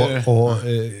tycker...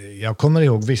 Jag kommer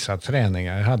ihåg vissa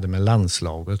träningar jag hade med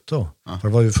landslaget då. Ja. För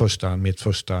det var ju mitt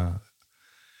första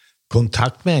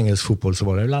kontakt med engelsk fotboll, så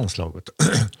var det landslaget.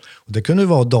 Och det kunde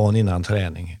vara dagen innan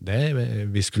träning.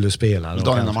 Vi skulle spela.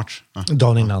 Dagen innan match. Ja.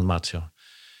 Dagen innan match, ja.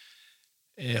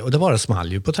 Och det var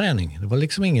small ju på träning. Det var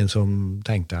liksom ingen som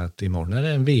tänkte att imorgon är det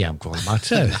en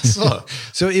VM-kvalmatch här.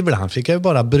 Så ibland fick jag ju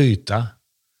bara bryta.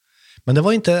 Men det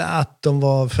var inte att de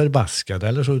var förbaskade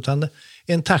eller så, utan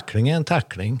en tackling är en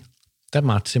tackling. Det är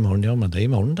match imorgon, ja, men det är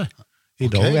imorgon det.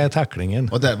 Idag är tacklingen.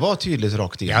 Och det var tydligt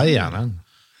rakt in. Jajamän.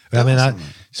 Jag menar,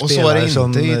 och så är det inte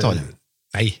som, i Italien?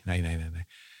 Nej.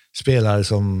 Spelare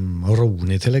som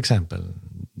Rooney till exempel.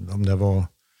 Om det var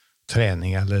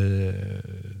träning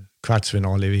eller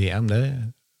kvartsfinal i VM,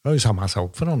 det var ju samma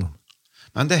sak för honom.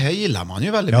 Men det här gillar man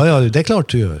ju väldigt mycket. Ja, det är klart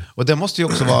du gör. Och det måste ju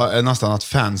också vara nästan att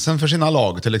fansen för sina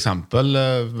lag, till exempel,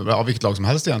 av vilket lag som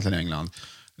helst egentligen i England,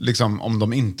 liksom, om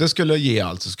de inte skulle ge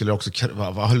allt så skulle det också,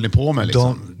 vad höll ni på med?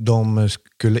 Liksom? De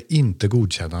skulle inte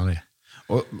godkänna det.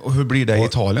 Och hur blir det i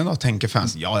Italien då? Tänker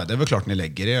fansen, ja det är väl klart ni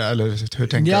lägger det, eller hur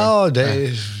tänker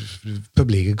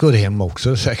publiken går hem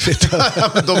också säkert.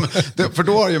 För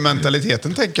då har ju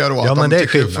mentaliteten, tänker jag då, ja, att men de, det är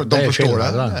skillnad, de förstår det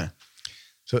här.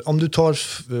 Så om du tar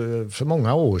för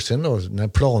många år sedan då, när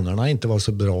planerna inte var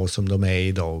så bra som de är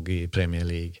idag i Premier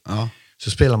League,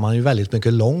 så spelar man ju väldigt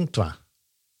mycket långt, va?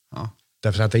 Ja.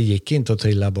 Därför att det gick inte att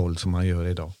trilla boll som man gör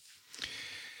idag.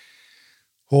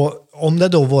 Och om det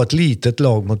då var ett litet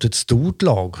lag mot ett stort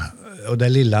lag och det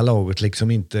lilla laget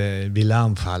liksom inte ville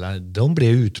anfalla, de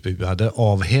blev utbuade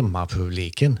av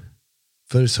hemmapubliken.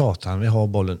 För satan, vi har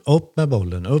bollen,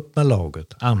 upp med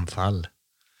laget, anfall.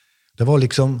 Det var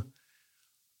liksom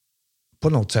på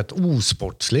något sätt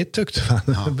osportsligt, tyckte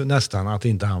man nästan, att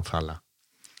inte anfalla.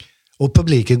 Och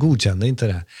publiken godkände inte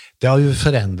det. Det har ju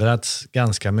förändrats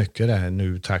ganska mycket där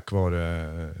nu tack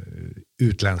vare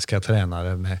utländska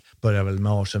tränare. Börjar väl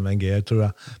med Arsene Wenger, tror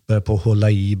jag. Börjar på att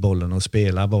hålla i bollen och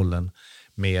spela bollen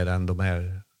mer än de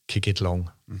här kick it long.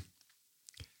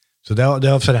 Så det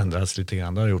har förändrats lite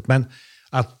grann, det har gjort. Men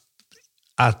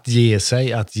att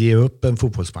ge upp en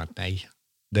fotbollsmatch, nej.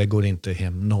 Det går inte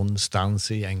hem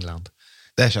någonstans i England.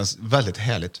 Det känns väldigt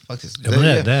härligt faktiskt. Ja,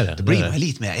 det blir man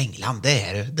lite mer England. Det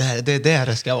är där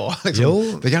det ska vara. Liksom.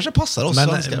 Jo, det kanske passar oss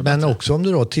svenskar. Men också om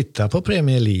du då tittar på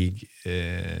Premier League,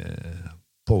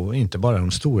 på inte bara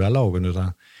de stora lagen,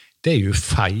 utan det är ju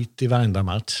fight i varenda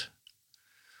match.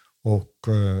 Och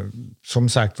som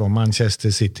sagt var,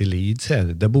 Manchester City Leeds här,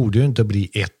 det borde ju inte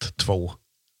bli 1-2.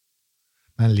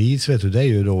 Men Leeds, vet du, det är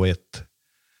ju då ett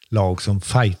lag som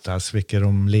fightas, vilket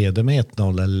de leder med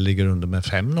 1-0 eller ligger under med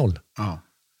 5-0. Ja.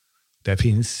 Det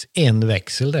finns en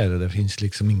växel där och det finns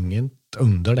liksom inget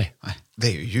under det. Nej, det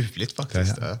är ju ljuvligt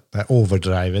faktiskt. Det är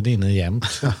overdriven inne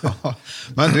jämt.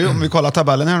 Men du, om vi kollar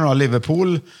tabellen här nu,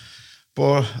 Liverpool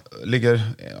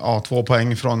ligger 2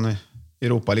 poäng från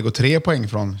Europa League och 3 poäng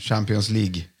från Champions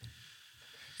League.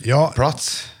 Ja,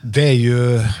 plats. Det är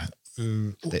ju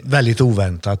väldigt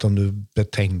oväntat om du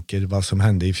betänker vad som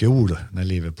hände i fjol när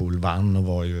Liverpool vann och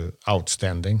var ju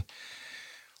outstanding.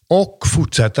 Och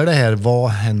fortsätter det här, vad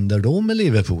händer då med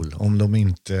Liverpool om de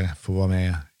inte får vara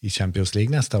med i Champions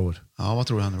League nästa år? Ja, vad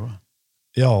tror du händer då?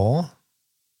 Ja,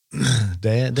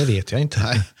 det vet jag inte.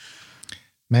 Nej.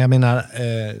 Men jag menar,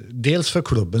 dels för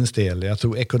klubbens del, jag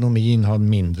tror ekonomin har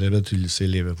mindre betydelse i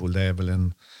Liverpool. Det är väl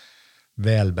en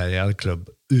välbärgad klubb,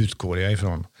 utgår jag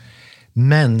ifrån.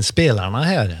 Men spelarna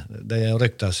här, det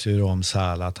ryktas ju om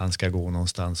Salah att han ska gå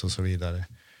någonstans och så vidare.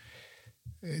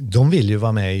 De vill ju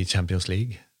vara med i Champions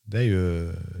League. Det är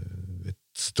ju ett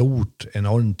stort,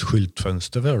 enormt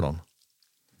skyltfönster för dem.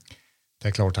 Det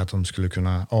är klart att de skulle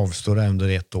kunna avstå det under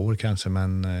 1 år kanske,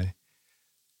 men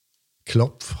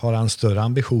Klopp, har han större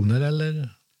ambitioner eller?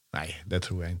 Nej, det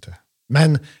tror jag inte.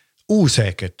 Men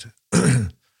osäkert.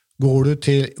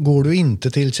 Går du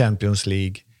inte till Champions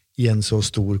League i en så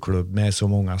stor klubb med så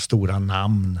många stora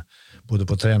namn, både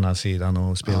på tränarsidan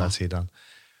och spelarsidan,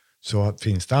 så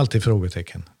finns det alltid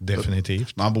frågetecken.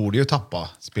 Definitivt. Man borde ju tappa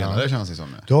spelare, känns det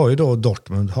som. Du har ju då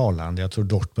Dortmund, Haaland. Jag tror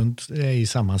Dortmund är i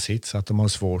samma sits, att de har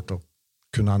svårt att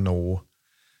kunna nå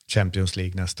Champions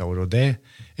League nästa år. Och det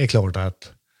är klart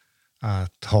att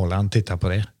Haaland tittar på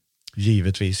det.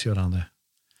 Givetvis gör han det.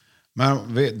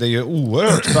 Men det är ju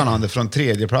oerhört spännande. Från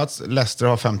 3:e plats, Leicester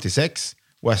har 56,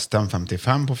 West Ham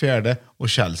 55 på 4:e och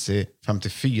Chelsea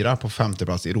 54 på 5:e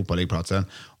plats i Europa League-platsen.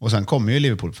 Och sen kommer ju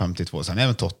Liverpool 52. Sen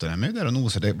även Tottenham är där och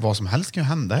nosar. Vad som helst kan ju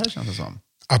hända här, känns det som.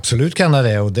 Absolut kan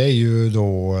det, och det är ju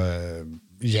då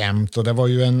jämnt. Och det var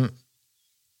ju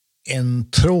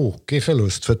en tråkig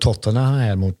förlust för Tottenham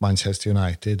här mot Manchester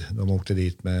United. De åkte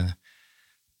dit med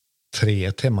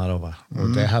 3-1 hemma då, va? Och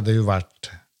det hade ju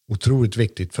varit otroligt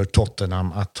viktigt för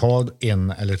Tottenham att ta 1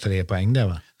 eller 3 poäng där,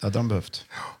 va? Det hade de behövt.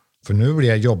 För nu blir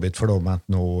det jobbigt för dem att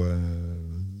nå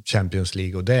Champions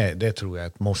League, och det tror jag är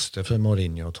ett måste för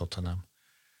Mourinho och Tottenham.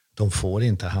 De får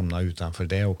inte hamna utanför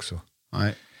det också.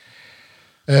 Nej.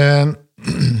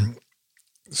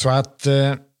 Så att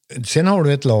sen har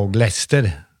du ett lag,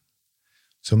 Leicester,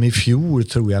 som i fjol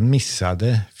tror jag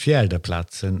missade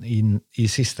fjärdeplatsen i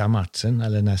sista matchen,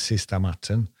 eller näst sista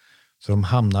matchen. Så de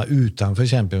hamnar utanför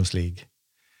Champions League.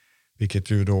 Vilket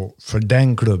ju då för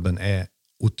den klubben är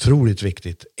otroligt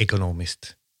viktigt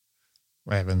ekonomiskt.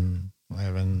 Och även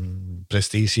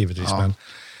prestige givetvis. Ja. Men,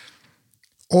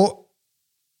 och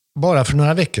bara för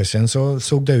några veckor sedan så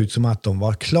såg det ut som att de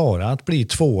var klara att bli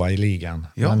 2 i ligan.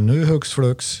 Ja. Men nu högst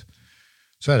flux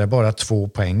så är det bara 2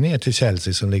 poäng ner till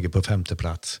Chelsea som ligger på 5:e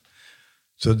plats.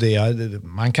 Så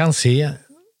man kan se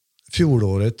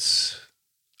fjolårets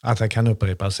att det kan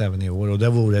upprepas även i år. Och det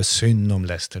vore synd om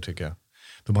Leicester, tycker jag.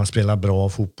 De har spelat bra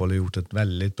fotboll och gjort ett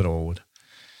väldigt bra år.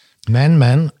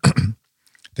 Men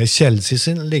det är Chelsea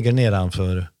som ligger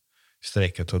nedanför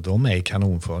strecket och de är i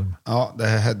kanonform. Ja, det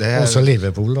är, och så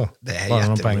Liverpool då. Det är bara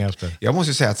någon jätteroligt. poäng efter. Jag måste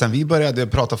ju säga att sen vi började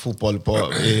prata fotboll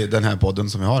i den här podden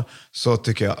som vi har, så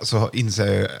tycker jag, så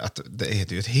inser jag att det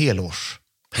är ju ett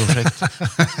helårsprojekt.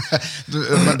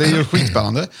 Men det är ju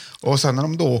skitspännande. Och sen när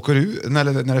de då åker ut, när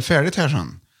det är färdigt här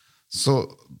sen, så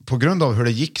på grund av hur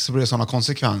det gick så blir det sådana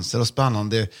konsekvenser och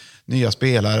spännande nya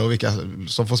spelare och vilka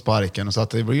som får sparken. Och så att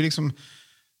det blir liksom,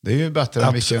 det är ju bättre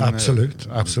än vilken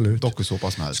absolut.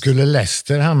 dokusåpa som helst. Skulle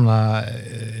Leicester hamna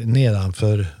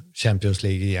nedanför Champions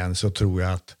League igen, så tror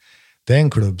jag att det är en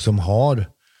klubb som har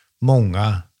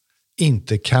många,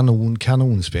 inte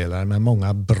kanonspelare, men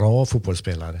många bra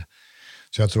fotbollsspelare.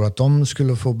 Så jag tror att de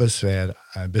skulle få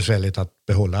besvärligt att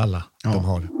behålla alla de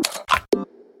har.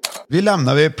 Vi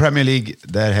lämnar Premier League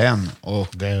därhän och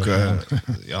Därhän.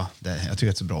 jag tycker det är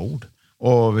ett så bra ord.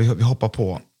 Och vi hoppar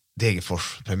på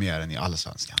Degerfors-premiären i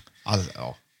Allsvenskan.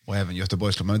 Och även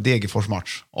Göteborgsklubben. Men Degerfors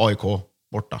match, AIK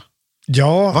borta.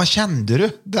 Ja, Vad kände du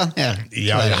den här?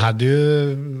 jag hade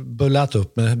ju bullat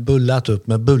upp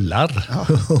med bullar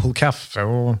och kaffe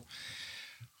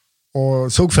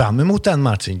och såg fram emot den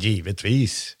matchen,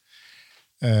 givetvis.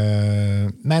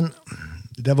 Men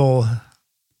det var,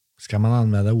 ska man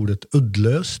använda ordet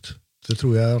uddlöst, så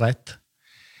tror jag är rätt.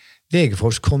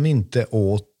 Degerfors kom inte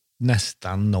åt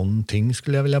nästan någonting,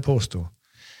 skulle jag vilja påstå.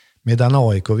 Medan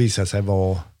AIK visade sig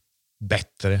vara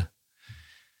bättre.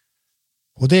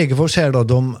 Och Degerfors här då,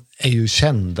 de är ju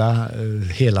kända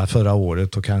hela förra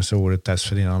året och kanske året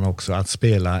dessförinnan också, att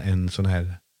spela en sån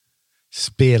här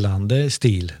spelande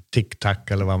stil, tic-tac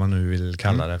eller vad man nu vill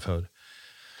kalla det för.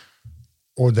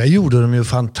 Och det gjorde de ju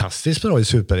fantastiskt bra i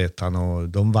Superettan, och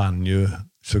de vann ju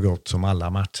så gott som alla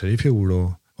matcher i fjol,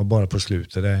 och bara på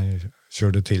slutet det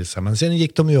körde till sig. Men sen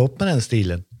gick de ju upp med den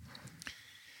stilen.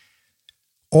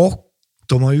 Och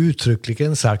de har ju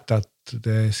uttryckligen sagt att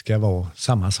det ska vara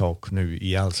samma sak nu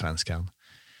i Allsvenskan.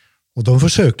 Och de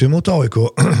försökte ju mot AIK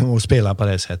att spela på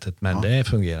det sättet, men det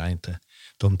fungerar inte.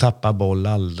 De tappar boll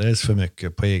alldeles för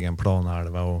mycket på egen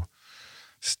planhalva och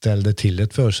ställde till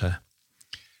det för sig.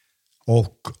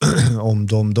 Och om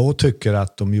de då tycker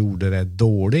att de gjorde det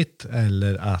dåligt,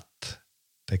 eller att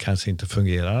det kanske inte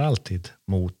fungerar alltid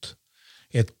mot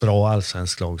ett bra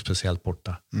allsvensk lag, speciellt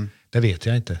borta. Det vet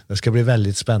jag inte. Det ska bli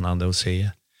väldigt spännande att se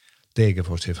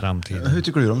Degerfors i framtiden. Hur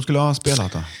tycker du de skulle ha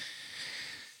spelat då?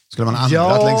 Skulle man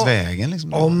ändrat längs vägen?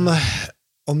 Liksom?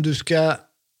 Om du ska...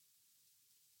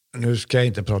 Nu ska jag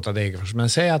inte prata Degerfors, men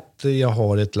säg att jag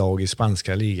har ett lag i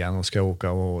spanska ligan och ska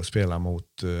åka och spela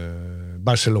mot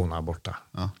Barcelona borta.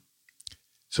 Ja.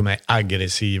 Som är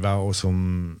aggressiva och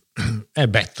som är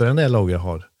bättre än det lag jag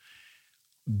har.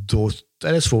 Då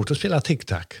är det svårt att spela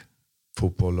tic-tac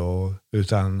fotboll,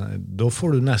 utan då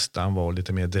får du nästan vara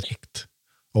lite mer direkt.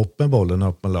 Upp med bollen,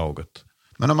 upp med laget.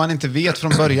 Men om man inte vet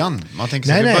från början, man tänker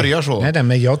sig att det börjar så. Nej,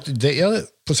 men jag,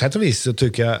 på sätt och vis så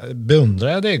tycker jag, beundrar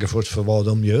jag Degerfors för vad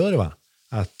de gör, va?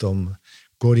 Att de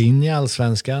går in i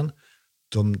Allsvenskan,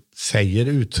 de säger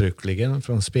uttryckligen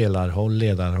från spelarhåll,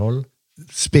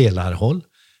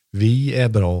 vi är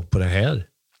bra på det här.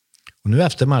 Och nu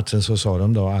efter matchen så sa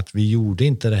de då att vi gjorde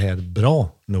inte det här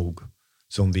bra nog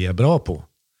som vi är bra på.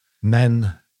 Men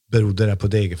berodde det på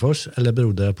Degerfors eller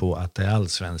berodde det på att det är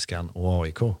Allsvenskan och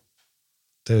AIK?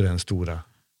 Det är den stora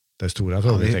det stora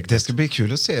frågetecknet. Det ska bli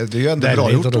kul att se. Det är ju ändå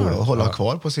bra gjort att hålla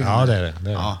kvar på sin... Ja, det är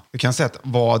det. Ja, vi kan säga att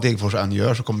vad Degerfors än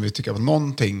gör så kommer vi tycka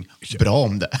någonting bra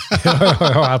om det.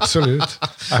 Ja, absolut.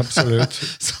 Absolut.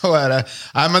 Så är det.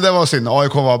 Nej, men det var synd.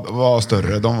 AIK var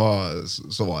större.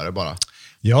 Så var det bara.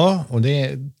 Ja, och det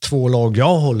är 2 lag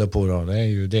jag håller på då. Det är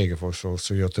ju Degerfors och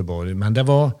så Göteborg. Men det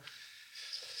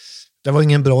var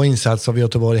ingen bra insats av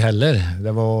Göteborg heller.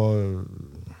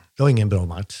 Det var ingen bra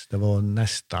match. Det var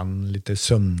nästan lite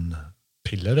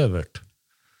sömnpiller över det,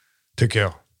 tycker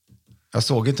jag. Jag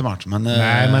såg inte matchen, men...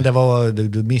 Nej, men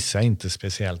du missade inte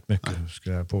speciellt mycket,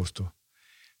 skulle jag påstå.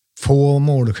 Få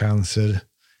målchanser,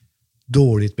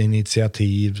 dåligt med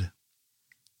initiativ.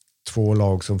 2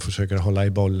 lag som försöker hålla i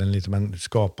bollen lite, men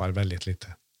skapar väldigt lite.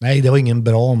 Nej, det var ingen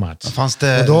bra match. Fanns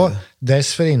det... Och då,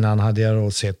 dessförinnan hade jag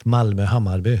då sett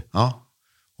Malmö-Hammarby. Ja.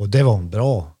 Och det var en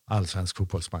bra allsvensk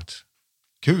fotbollsmatch.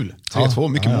 Kul. 3-2,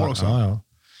 mycket mål också. Ja.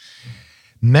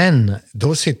 Men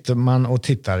då sitter man och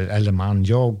tittar,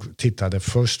 jag tittade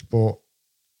först på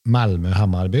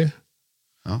Malmö-Hammarby.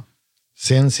 Ja.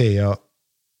 Sen ser jag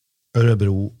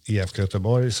Örebro IFK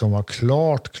Göteborg som var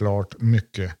klart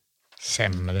mycket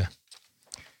sämre.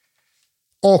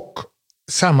 Och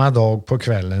samma dag på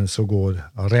kvällen så går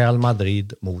Real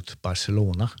Madrid mot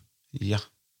Barcelona. Ja.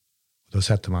 Då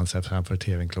sätter man sig framför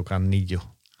tvn 9:00.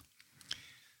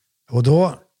 Och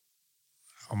då,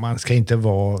 man ska inte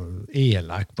vara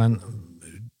elak, men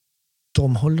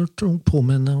de håller på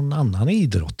med någon annan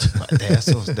idrott. Det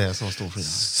är så stor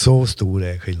skillnad. Så stor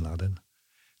är skillnaden.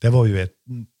 Det var ju ett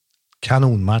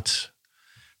kanonmatch.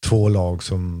 2 lag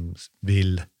som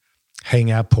vill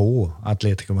hänga på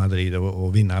Atletico Madrid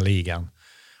och vinna ligan.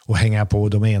 Och hänga på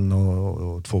de 1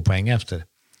 och 2 poäng efter.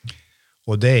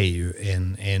 Och det är ju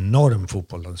en enorm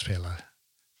fotboll de spelar.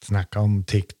 Snacka om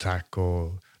tic-tac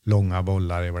och långa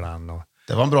bollar ibland. Och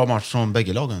Det var en bra match från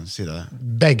bägge lagens sida.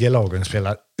 bägge lagen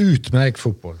spelar utmärkt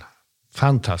fotboll.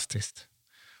 Fantastiskt.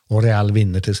 Och Real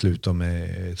vinner till slut med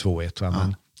 2-1. Va?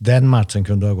 Men den matchen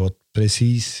kunde ha gått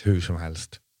precis hur som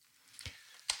helst.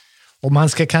 Och man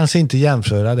ska kanske inte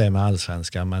jämföra det med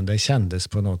allsvenskan, men det kändes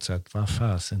på något sätt, vad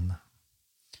fasen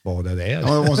var det där?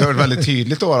 Ja, det måste ha varit väldigt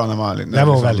tydligt då när man... Det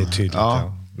var väldigt tydligt. Ja.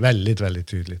 Ja. Väldigt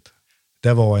tydligt.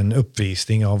 Det var en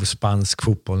uppvisning av spansk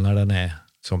fotboll när den är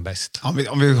som bäst.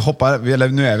 Om vi hoppar,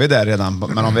 nu är vi där redan,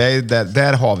 men om vi är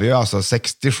där har vi ju alltså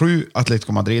 67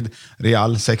 Atletico Madrid,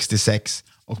 Real 66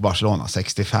 och Barcelona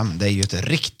 65. Det är ju ett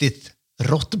riktigt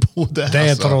råttbo där. Det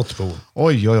är ett råttbo.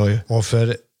 Oj. Och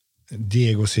för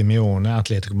Diego Simeone,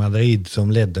 Atletico Madrid,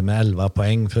 som ledde med 11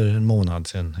 poäng för en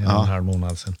halv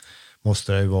månad sedan,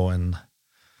 måste det ju vara en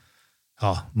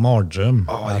mardröm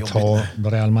att ha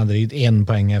Real Madrid 1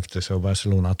 poäng efter sig och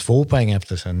Barcelona 2 poäng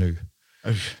efter sig nu.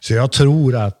 Så jag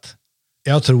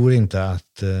tror inte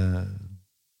att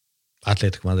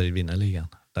Atletico Madrid vinner ligan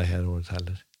det här året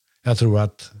heller. Jag tror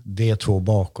att de 2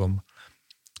 bakom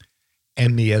är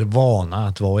mer vana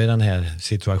att vara i den här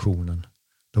situationen.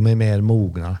 De är mer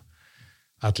mogna.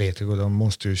 Atletico, de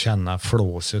måste ju känna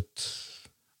flåset.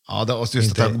 Ja, det är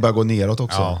just att det börjar gå neråt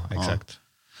också. Ja, exakt. Ja.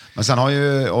 Men sen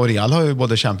har Real har ju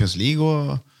både Champions League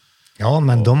och... Ja,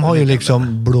 men de har ju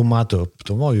liksom blommat upp.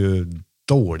 De var ju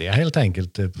dåliga helt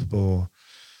enkelt på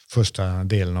första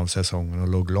delen av säsongen och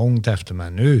låg långt efter,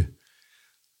 men nu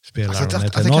spelar de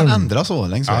ett det kan ändra så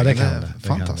längs vägen. Ja, det kan det.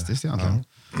 Fantastiskt egentligen.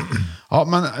 Ja,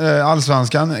 men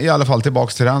allsvenskan, i alla fall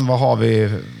tillbaks till den. Vad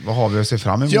har vi att se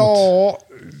fram emot? Ja,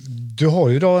 du har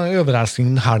ju då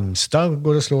överraskningen Halmstad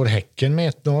går och slår Häcken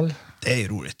med 1-0. Det är ju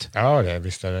roligt. Ja,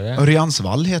 visst är det.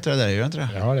 Örjansvall heter det där, gör det inte det?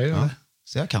 Ja, det gör det.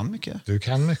 Så jag kan mycket. Du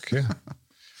kan mycket.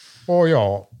 Och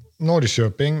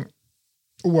Norrköping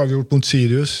oavgjort mot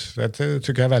Sirius. Det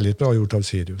tycker jag är väldigt bra gjort av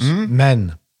Sirius.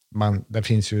 Men det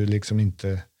finns ju liksom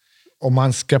inte... Om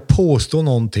man ska påstå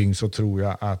någonting så tror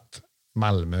jag att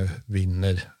Malmö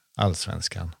vinner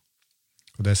allsvenskan.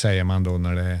 Och det säger man då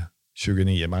när det är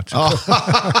 29 matcher.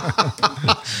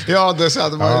 Ja, det sa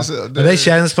man ju. Det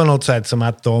känns på något sätt som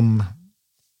att de...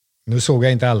 Nu såg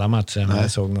jag inte alla matcher, men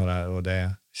jag såg några. Och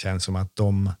det känns som att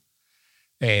de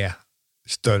är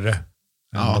större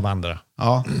än de andra.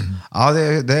 Ja,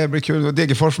 det blir kul.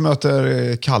 Degerfors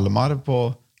möter Kalmar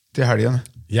till helgen.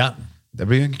 Ja. Det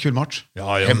blir en kul match.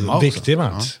 Ja, hemma viktig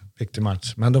också. match. Viktig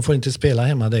match. Men de får inte spela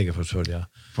hemma Degerfors, hörde jag.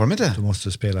 Får de inte? De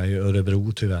måste spela i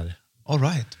Örebro tyvärr. All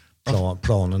right.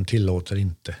 Planen tillåter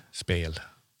inte spel.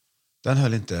 Den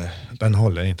höll inte. Den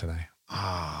håller inte, nej.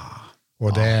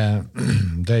 Och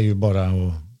det är ju bara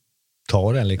att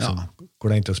ta det liksom. Ja. Går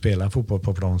det inte att spela fotboll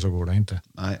på plan så går det inte.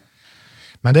 Nej.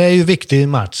 Men det är ju en viktig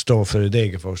match då för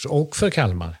Degerfors och för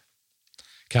Kalmar.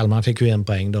 Kalmar fick ju 1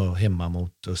 poäng då hemma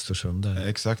mot Östersund.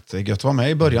 Exakt, det är gött att vara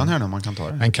med i början här när man kan ta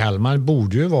det. Men Kalmar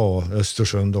borde ju vara,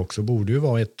 Östersund också, borde ju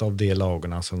vara ett av de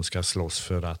lagarna som ska slåss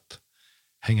för att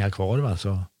hänga kvar. Va?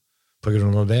 Så på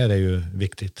grund av det är det ju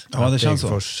viktigt. Ja, det känns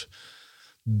så.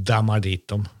 Dammar dit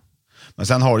dem. Men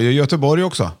sen har du ju Göteborg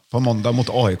också på måndag mot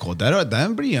AIK.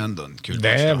 Den blir ändå en kul match.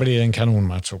 Det blir en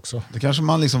kanonmatch också. Det kanske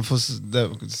man liksom får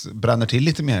bränner till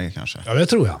lite mer kanske. Ja, det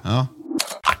tror jag. Ja.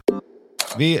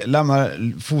 Vi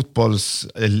lämnar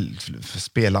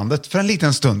fotbollsspelandet för en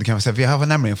liten stund kan vi säga. Vi har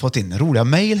nämligen fått in roliga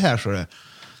mejl här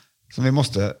som vi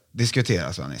måste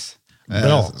diskutera, Svennis.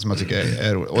 Bra. Som jag tycker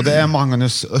är roligt. Och det är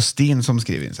Magnus Östin som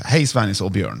skriver in så här: hej Svennis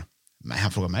och Björn. Men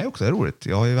han frågar mig också, det är roligt.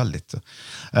 Jag är väldigt...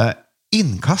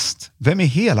 inkast. Vem i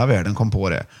hela världen kom på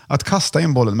det? Att kasta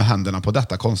in bollen med händerna på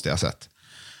detta konstiga sätt.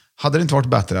 Hade det inte varit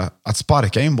bättre att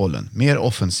sparka in bollen? Mer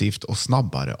offensivt och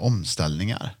snabbare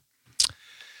omställningar.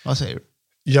 Vad säger du?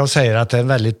 Jag säger att det är en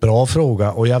väldigt bra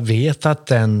fråga och jag vet att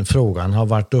den frågan har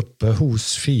varit uppe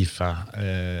hos FIFA.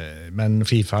 Men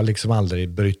FIFA har liksom aldrig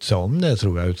brytt sig om det,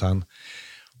 tror jag.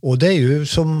 Och det är ju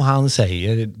som han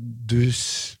säger,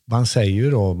 man säger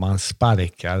ju då man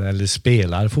sparkar eller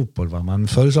spelar fotboll. Va?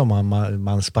 Förr sa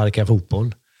man sparkar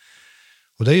fotboll.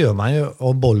 Och det gör man ju.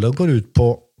 Och bollen går ut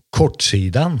på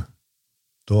kortsidan.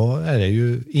 Då är det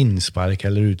ju inspark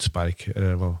eller utspark.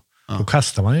 Eller vad. Ja. Då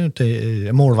kastar man ju inte.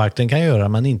 Målvakten kan göra,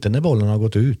 men inte när bollen har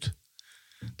gått ut.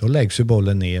 Då läggs ju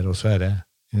bollen ner och så är det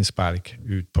en spark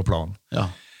ut på plan. Ja.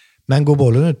 Men går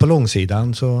bollen ut på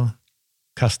långsidan så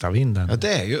kastar vi in den. Ja,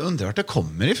 det är ju underbart det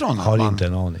kommer ifrån. Har inte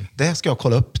en aning. Det ska jag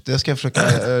kolla upp. Det ska jag försöka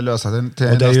lösa.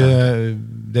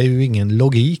 Det är ju ingen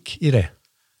logik i det.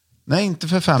 Nej, inte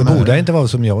för 5. Det borde inte vara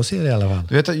som jag ser det i alla fall.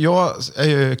 Du vet, jag är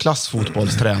ju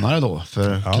klassfotbollstränare då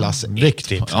för klass 1.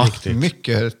 Riktigt.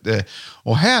 Mycket.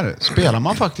 Och här spelar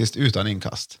man faktiskt utan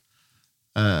inkast.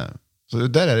 Så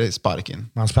där är det spark in.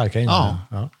 Man sparkar in.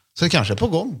 Ja. Så det kanske är på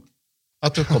gång.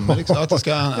 Att det kommer liksom, att det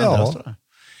ska ändras.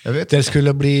 Jag vet det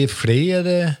skulle bli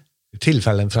fler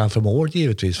tillfällen framför mål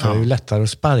givetvis. För det är ju lättare att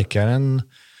sparka den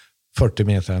 40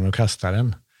 meter än att kasta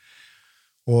den.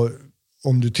 Och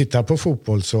om du tittar på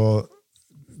fotboll så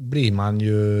blir man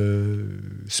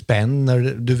ju spänd när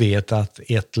du vet att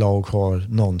ett lag har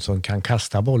någon som kan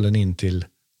kasta bollen in till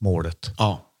målet.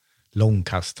 Ja.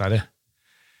 Långkastare.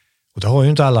 Och det har ju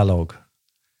inte alla lag.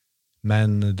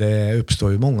 Men det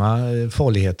uppstår ju många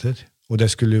farligheter. Och det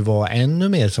skulle ju vara ännu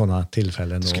mer sådana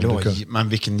tillfällen. Men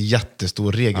vilken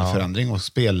jättestor regelförändring och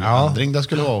speländring det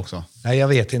skulle vara också. Nej, jag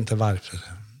vet inte varför.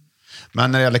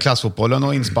 Men när det gäller klassfotbollen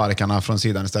och insparkarna från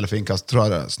sidan istället för inkast tror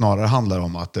jag det snarare handlar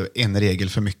om att det är en regel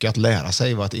för mycket att lära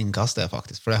sig vad ett inkast är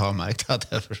faktiskt. För det har jag märkt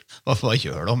att vad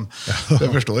gör de?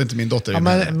 Jag förstår inte min dotter.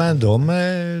 Men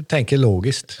de tänker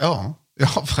logiskt. Ja,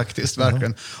 faktiskt,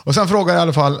 verkligen. Och sen frågar i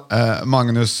alla fall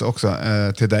Magnus också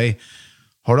till dig.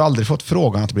 Har du aldrig fått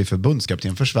frågan att bli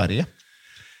förbundskapten för Sverige?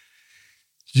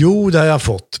 Jo, det har jag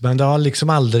fått. Men det har liksom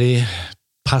aldrig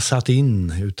passat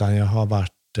in. Utan jag har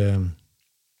varit...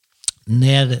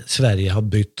 när Sverige har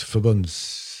bytt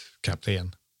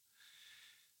förbundskapten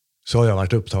så har jag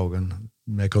varit upptagen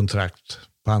med kontrakt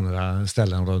på andra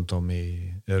ställen runt om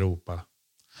i Europa.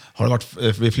 Har det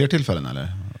varit vid fler tillfällen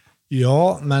eller?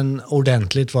 Ja, men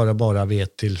ordentligt var det bara vid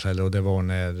ett tillfälle och det var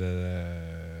när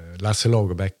Lasse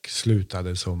Lagerbäck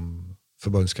slutade som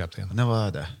förbundskapten. När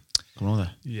var det? Kommer du ihåg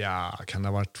det? Ja, kan det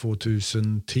ha varit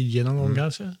 2010 någon gång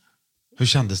kanske? Hur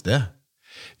kändes det?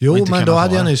 Jo, men då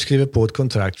hade jag nu skrivit på ett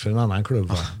kontrakt för en annan klubb.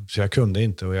 Va? Så jag kunde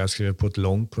inte och jag skrev på ett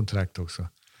långt kontrakt också.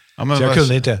 Ja, så jag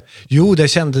kunde inte. Jo, det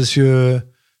kändes ju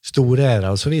stor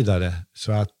ära och så vidare.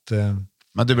 Så att...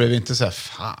 Men du blev inte så här,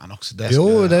 fan också.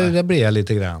 Det blev jag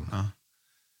lite grann. Ja.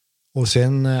 Och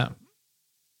sen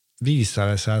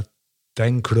visade det sig att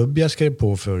den klubb jag skrev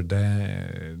på för,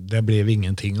 det blev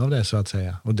ingenting av det så att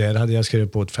säga. Och där hade jag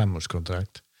skrivit på ett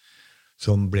 5-årskontrakt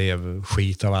som blev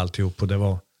skit av alltihop och det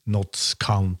var Notts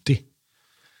County.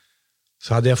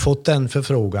 Så hade jag fått den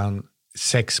förfrågan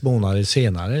 6 månader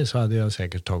senare så hade jag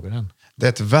säkert tagit den. Det är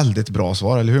ett väldigt bra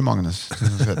svar, eller hur Magnus?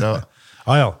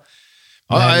 Ja.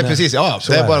 Men, precis. Ja,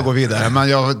 det är bara att gå vidare. Men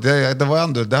det var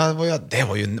ändå,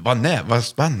 vad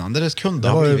spännande det kunde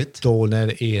ha blivit. Det var då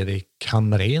när Erik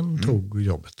Hamrén tog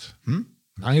jobbet. Mm.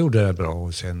 Han gjorde det bra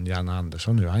och sen Janne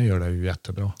Andersson nu, han gör det ju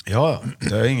jättebra. Ja,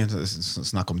 det är inget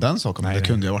snack om den saken. Men det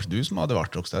kunde ju ha varit du som hade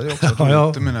varit också. Det är också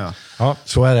ja,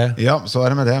 så är det. Ja, så är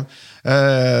det med det.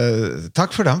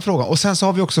 Tack för den frågan. Och sen så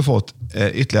har vi också fått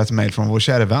ytterligare ett mejl från vår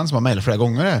kära vän som har mejlat flera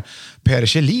gånger. Per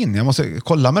Kjellin. Jag måste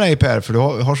kolla med dig Per,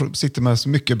 för du sitter med så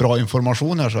mycket bra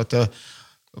information här så att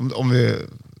om vi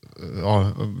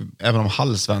även om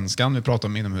hallsvenskan, vi pratar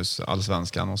om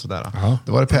inomhusallsvenskan och sådär. Ja.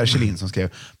 Det var det Per Kjellin som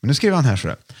skrev. Men nu skrev han här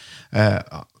så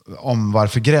om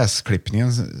varför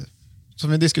gräsklippningen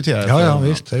som vi diskuterade. Ja,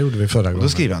 visst, det gjorde vi förra gången. Och då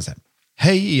skriver han så här: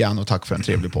 hej igen och tack för en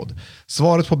trevlig podd.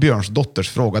 Svaret på Björns dotters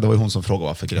fråga, det var ju hon som frågade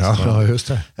varför gräset Ja, just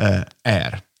det.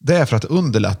 Det är för att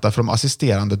underlätta för de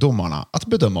assisterande domarna att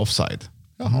bedöma offside.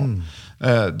 Jaha.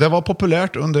 Det var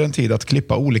populärt under en tid att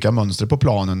klippa olika mönster på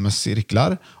planen med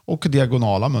cirklar och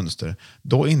diagonala mönster.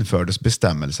 Då infördes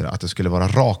bestämmelser att det skulle vara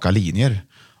raka linjer,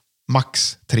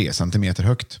 max 3 centimeter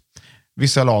högt.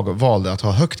 Vissa lag valde att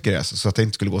ha högt gräs så att det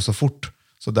inte skulle gå så fort.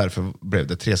 Så därför blev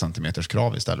det 3 centimeters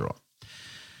krav istället då.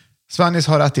 Svennis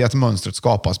har rätt i att mönstret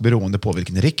skapas beroende på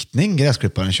vilken riktning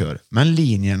gräsklipparen kör. Men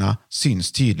linjerna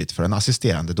syns tydligt för den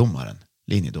assisterande domaren,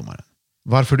 linjedomaren.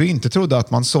 Varför du inte trodde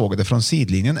att man såg det från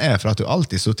sidlinjen är för att du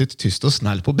alltid suttit tyst och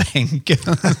snäll på bänken.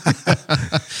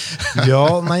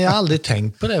 Ja, men jag har aldrig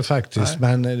tänkt på det faktiskt.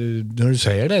 Nej. Men när du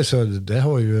säger det så det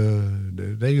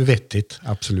är ju vettigt.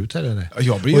 Absolut är det.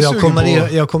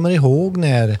 Jag kommer ihåg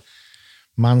när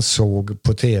man såg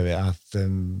på tv att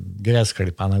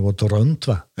gräsklipparna gått runt,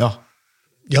 va?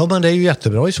 Ja, men det är ju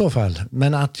jättebra i så fall.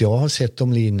 Men att jag har sett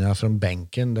de linjerna från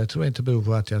bänken, det tror jag inte beror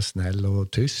på att jag är snäll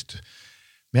och tyst.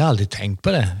 Men jag har aldrig tänkt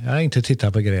på det. Jag har inte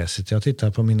tittat på gräset, jag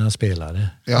tittar på mina spelare.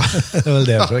 Ja. Det är väl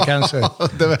därför kanske.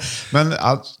 Men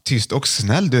tyst och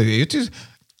snäll, du är ju tyst.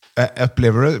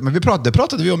 Upplever du, men det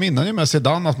pratade vi om innan ju med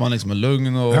Sedan, att man liksom är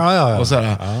lugn och, och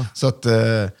sådär. Ja. Så att,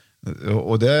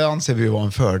 och det anser vi ju vara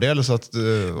en fördel. Så att,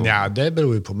 ja, det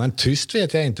beror ju på. Men tyst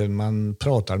vet jag inte. Man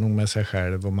pratar nog med sig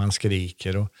själv och man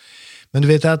skriker. Men du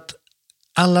vet att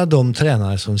alla de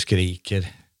tränare som skriker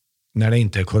när det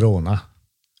inte är corona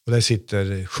och det sitter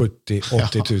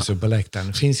 70-80 000 på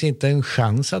läktaren, finns inte en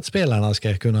chans att spelarna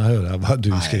ska kunna höra vad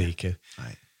du skriker.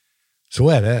 Nej. Så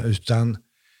är det, utan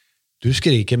du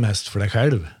skriker mest för dig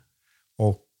själv.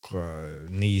 Och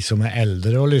ni som är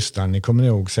äldre och lyssnar, ni kommer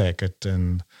ihåg säkert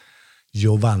en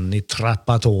Giovanni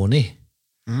Trapattoni.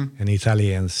 En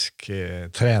italiensk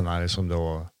tränare som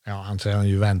då, han tränade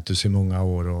Juventus i många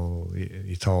år och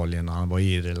i Italien, och han var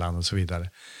i Irland och så vidare.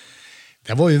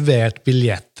 Det var ju värt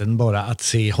biljetten bara att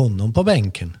se honom på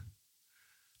bänken.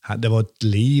 Det var ett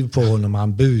liv på honom,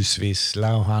 han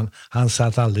busvisslade och han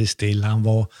satt aldrig still.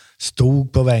 Han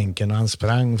stod på bänken och han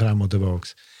sprang fram och tillbaks.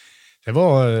 Det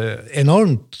var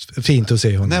enormt fint att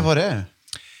se honom. När var det?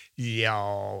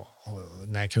 Ja,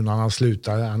 när kunde han ha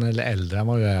slutat? Han är äldre än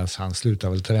vad jag är, så han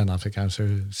slutade väl träna för kanske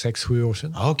 6-7 år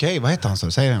sedan. Okej, vad heter han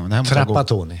så? Säg det.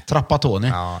 Trapattoni. Trapattoni.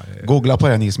 Ja, googla på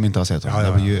det, ni som inte har sett honom. Ja,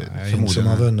 det var ju en som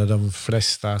har vunnit de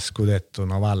flesta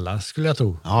scudetton av alla, skulle jag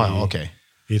tro. Ja, okej.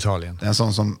 I Italien. Det är en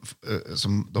sån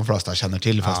som de flesta känner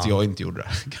till, fast jag inte gjorde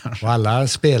det. Och alla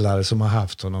spelare som har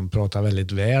haft honom pratar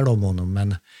väldigt väl om honom,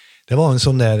 men det var en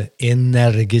sån där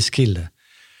energisk kille.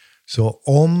 Så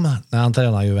när han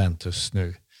tränar Juventus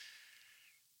nu,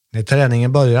 när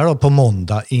träningen börjar då på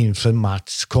måndag inför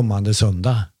match kommande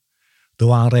söndag, då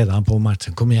var han redan på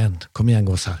matchen. Kom igen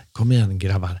gossar, kom igen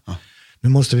grabbar. Ja. Nu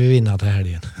måste vi vinna till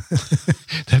helgen.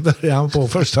 Det börjar han på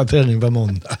första träning på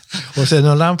måndag. Och sen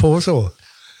håller han på så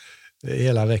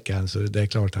hela veckan, så det är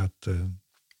klart att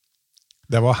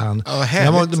det var han.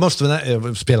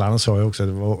 Spelarna sa ju också att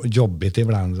det var jobbigt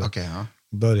ibland. Okay, ja.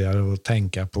 Började att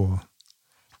tänka på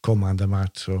kommande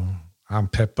match och han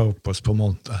peppade upp oss på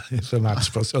måndag för match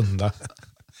på söndag.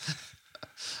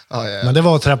 Ja. Men det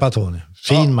var Trapattoni.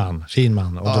 Fin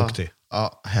man och duktig.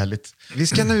 Ja, härligt. Vi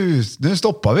ska nu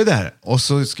stoppar vi där och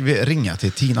så ska vi ringa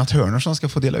till Tina Turner som ska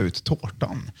få dela ut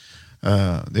tårtan.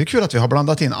 Det är kul att vi har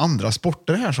blandat in andra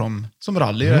sporter här som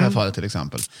rally i det här fallet till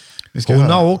exempel. Hon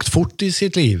har åkt fort i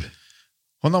sitt liv.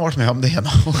 Hon har varit med om det ena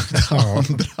och det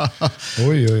andra.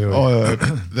 Oj.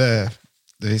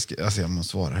 Jag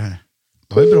måste svara här.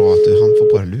 Det var ju bra att han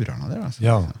får på lurarna där. Alltså.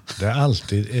 Ja, det är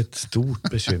alltid ett stort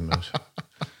bekymmer.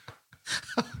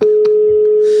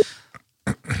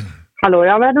 Hallå,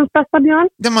 jag är världens bästa Björn.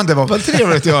 Ja, men det var väl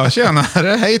trevligt, jag tjänare.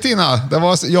 Hej Tina, det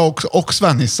var jag och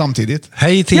Svennis samtidigt.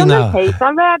 Hej Tina. Ja, men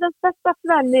hejsan, världens bästa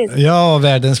Svennis. Ja,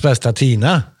 världens bästa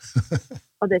Tina.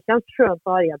 Och det känns skönt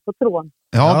att ha er på tråden.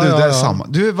 Ja, det är samma.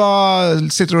 Du,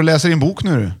 sitter du och läser din bok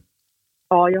nu?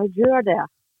 Ja, jag gör det.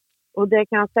 Och det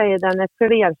kan jag säga, den är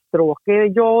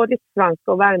flerspråkig. Jag och rikssvenska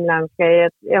och värmländska är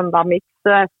ett enda mix.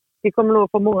 Vi kommer nog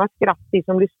få många skratt i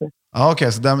som lyssnar. Ja,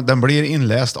 okej, så den blir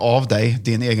inläst av dig,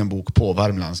 din egen bok på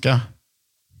värmländska?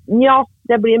 Ja,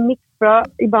 det blir en mix. För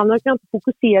ibland kan jag inte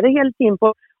fokusera hela tiden på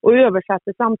och översätta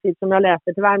samtidigt som jag läser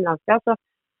till värmländska. Så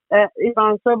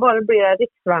ibland så bara blir det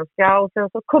rikssvenska och sen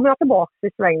så kommer jag tillbaka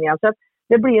till svängen. Så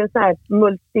det blir en sån här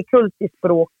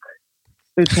multikultispråk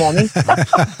utmaning.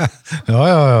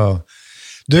 Ja.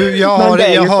 Du, jag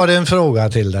har en fråga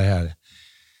till dig här.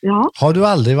 Ja. Har du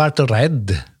aldrig varit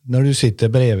rädd när du sitter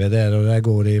bredvid där och det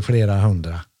går i flera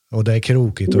hundra? Och det är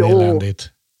krokigt och eländigt.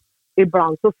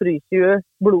 Ibland så fryser ju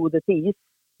blodet i is.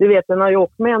 Du vet, den har ju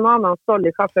åkt med en och annan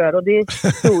stollig chaufför och det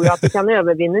tror jag att det kan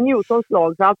övervinna Newtons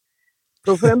lag. Så att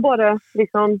då får den bara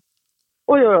liksom,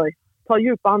 oj, ta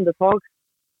djupa andetag.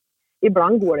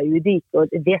 Ibland går det ju dit och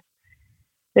det.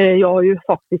 Jag har ju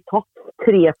faktiskt haft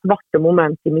 3 svarta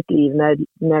moment i mitt liv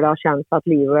när det har känts att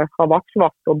livet har varit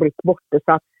svart och blivit borta.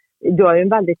 Så att jag är ju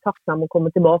väldigt tacksam att komma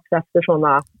tillbaka efter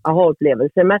sådana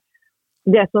aha-upplevelser. Men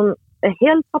det som är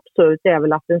helt absurt är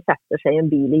väl att den sätter sig i en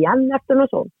bil igen efter något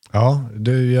sånt. Ja,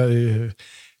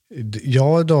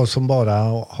 jag då som bara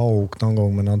har åkt någon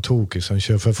gång med någon tokig som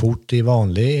kör för fort i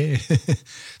vanlig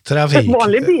trafik. En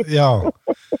vanlig bil? Ja,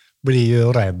 blir ju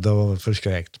rädd och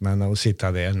förskräckt. Men att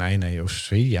sitta där, nej, och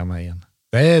svia mig igen.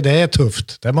 Det är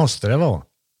tufft, det måste det vara.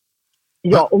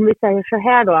 Ja, om vi säger så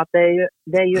här då, att det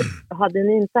är ju hade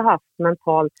ni inte haft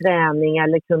mental träning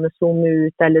eller kunnat zooma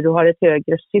ut eller du har ett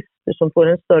högre syfte som får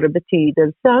en större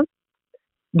betydelse,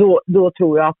 då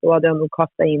tror jag att då hade jag nog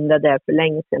kastat in det där för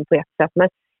länge sedan på ett sätt. Men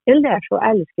en lär så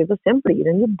älskad och sen blir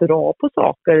den ju bra på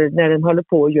saker när den håller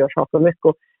på och gör saker mycket.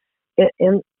 Och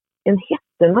en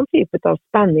hätterna typ av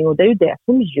spänning, och det är ju det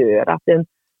som gör att den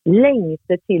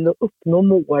längtar till att uppnå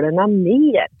målen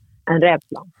mer än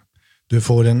rädslan. Du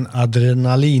får en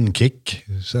adrenalinkick.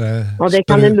 Ja, det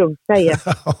kan du lugnt säga.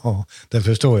 Ja, det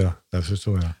förstår jag.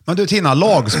 Men du Tina,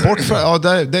 lagsport,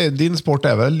 din sport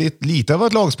är väl lite av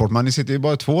ett lagsport, men ni sitter ju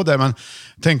bara 2 där, men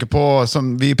tänker på,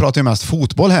 som vi pratar ju mest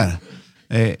fotboll här.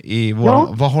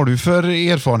 Vad har du för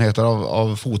erfarenheter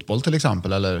av fotboll till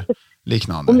exempel, eller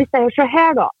liknande? Om vi säger så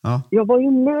här då. Ja. Jag var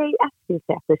ju med i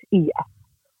Eskilsäters IF.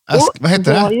 Vad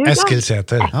heter det?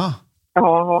 Eskilsäter. Ja.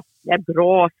 Ja, det är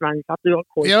bra Sven, att du har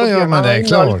koll på det. Ja, men det är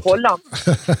klart.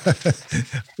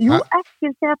 Jo,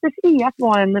 Eskilsäters IF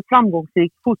var en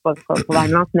framgångsrik fotbollsklubb på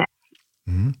Värmlandsnäs.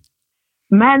 Mm.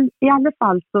 Men i alla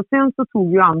fall sen så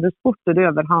tog ju andra sporter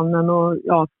överhanden och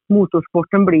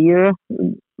motorsporten blir ju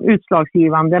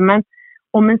utslagsgivande. Men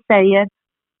om man säger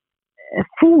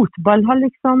fotboll har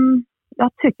liksom,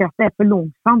 jag tycker att det är för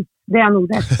långsamt. Det är nog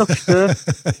det största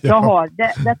jag har.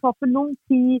 Det tar för lång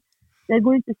tid. Det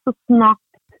går inte så snabbt.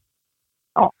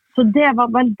 Ja, så det var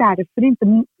väl därför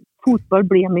inte fotboll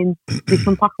blev min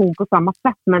liksom passion på samma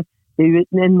sätt. Men det är ju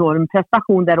en enorm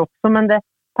prestation där också. Men det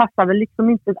passar väl liksom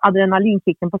inte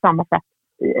adrenalinkicken på samma sätt.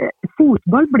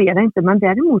 Fotboll blev det inte, men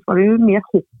däremot var det ju mer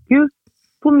hockey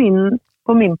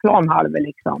på min planhalva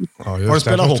liksom. Ja, har du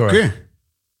spelat hockey?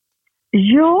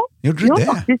 Ja, gjorde du det?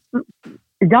 Faktiskt.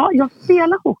 Ja, jag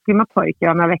spelade hockey med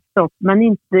pojkar när jag växte upp, men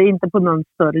inte på någon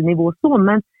större nivå så.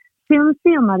 Men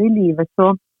senare i livet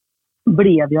så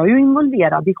blev jag ju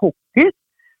involverad i hockey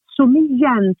som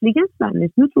egentligen,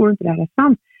 Svennis, nu tror jag inte det här är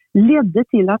sant, ledde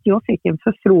till att jag fick en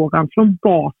förfrågan från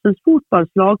Basels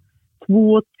fotbollslag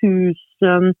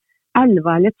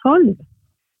 2011 eller 12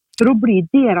 för att bli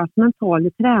deras mentala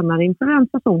tränare inför den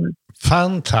säsongen.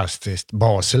 Fantastiskt.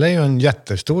 Basel är ju en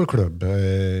jättestor klubb.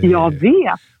 Jag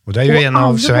vet. Och det är ju en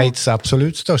av Schweiz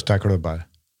absolut största klubbar.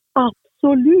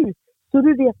 Absolut. Så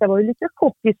du vet, det var ju lite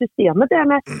chock i systemet där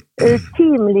med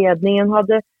teamledningen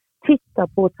hade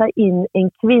tittat på att ta in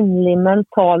en kvinnlig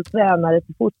mental tränare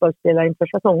till fotbollsspelare inför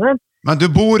säsongen. Men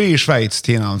du bor i Schweiz,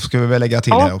 Tina, ska vi väl lägga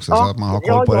till det också så att man har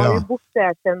koll på det. Jag har ju bott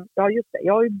där sedan,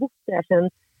 jag har ju bott där sedan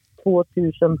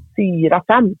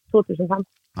 2005.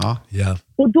 Ja.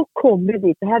 Och då kom vi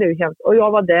dit, det här är ju hemskt. Och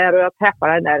jag var där och jag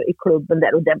träffade den där i klubben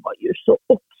där och det var ju så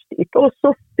uppstyrt och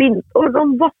så fint. Och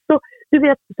de var så, du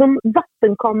vet, som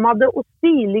vattenkommade och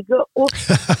stiliga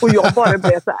och jag bara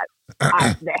blev så här,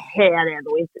 nej, det här är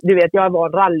nog inte, du vet, jag var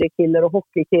rallykiller och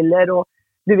hockeykiller och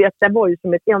du vet, det var ju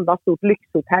som ett enda stort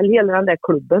lyxhotell, hela den där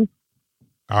klubben.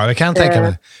 Ja, det kan jag tänka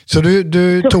mig. Så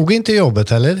du tog inte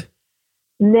jobbet, eller?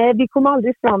 Nej, vi kom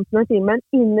aldrig fram till någonting, men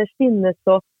innerst inne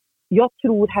så jag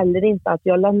tror heller inte att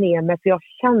jag la ner mig, för jag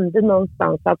kände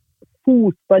någonstans att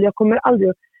fotboll, jag kommer aldrig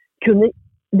att kunna,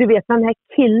 du vet, den här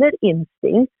killer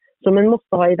instinct som man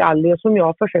måste ha i rally och som jag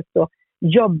har försökt att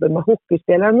jobba med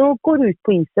hockeyspelare. När de går ut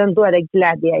på isen, då är det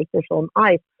gladiators on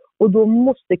ice. Och då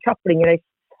måste kopplingarna i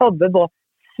huvudet vara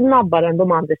snabbare än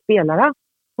de andra spelarna.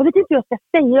 Jag vet inte hur jag ska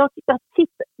säga. Jag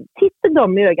tittar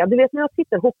dem i ögat. Du vet, när jag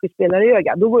tittar hockeyspelare i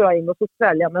ögat, då går jag in och så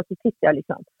ställer jag mig och så tittar jag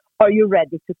liksom. Are you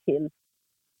ready to kill?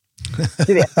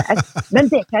 Du vet det. Men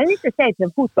det kan jag inte säga till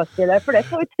en fotbollsspelare, för det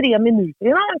tar ju 3 minuter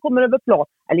innan han kommer över plan.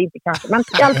 Eller inte kanske, men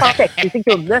i alla fall 60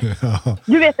 sekunder.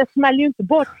 Du vet, det smäller ju inte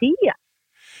bara till.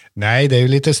 Nej, det är ju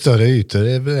lite större ytor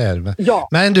det där. Ja.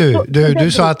 Men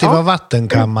du sa att det var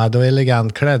vattenkammade och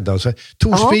elegant klädda. Och så.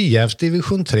 Torsby IF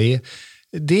division 3,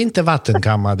 det är inte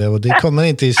vattenkammade och det kommer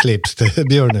inte i slips till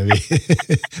Björnevi.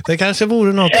 Det kanske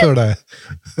vore något för det.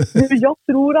 Jag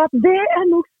tror att det är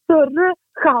nog större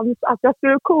chans att jag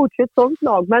skulle coacha ett sånt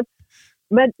lag.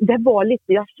 Men det var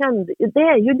lite, jag kände, det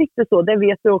är ju lite så, det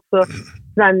vet du också,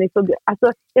 Svennis.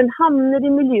 Alltså en hamnar i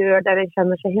miljöer där en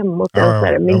känner sig hemma och sen så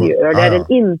är det miljöer där en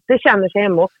inte känner sig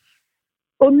hemma.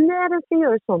 Och när den ska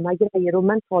göra sådana grejer och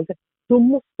mentalt, då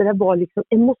måste det vara liksom,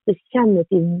 en måste känna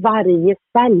i varje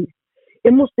cell.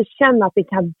 En måste känna att det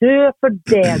kan dö för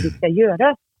det vi ska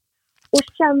göra. Och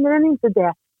känner den inte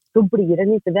det, då blir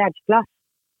den inte världsklass.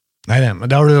 Nej, men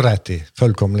det har du rätt i.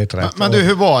 Fullkomligt rätt. Men du,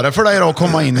 hur var det för dig då att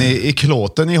komma in i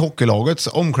klåten i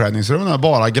hockeylagets omklädningsrum? Där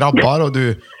bara grabbar och du...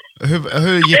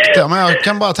 Hur gick det? Men jag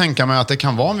kan bara tänka mig att det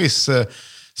kan vara en viss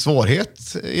svårighet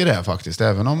i det faktiskt.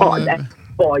 Även om... Ja, det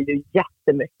var ju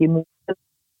jättemycket emot. Det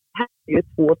här är ju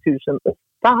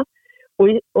 2008. Och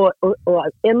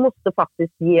en måste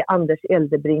faktiskt ge Anders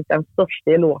Eldebrink den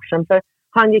största elogen. För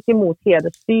han gick emot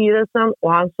hedersstyrelsen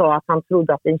och han sa att han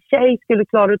trodde att en tjej skulle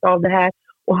klara ut av det här.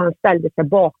 Och han ställde sig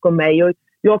bakom mig. Och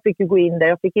jag fick ju gå in där.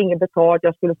 Jag fick inget betalt.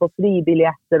 Jag skulle få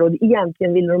fribiljetter. Och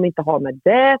egentligen ville de inte ha mig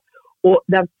där. Och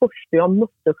den första jag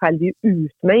mötte skällde ju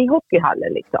ut mig i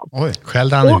hockeyhallen liksom. Oj,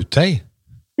 skällde han ut dig?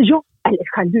 Ja, eller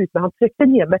skällde ut mig. Han tryckte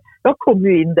ner mig. Jag kom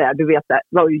ju in där, du vet det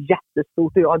var ju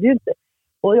jättestort och jag hade ju inte...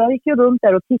 Och jag gick ju runt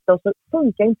där och tittade och så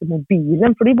funkar inte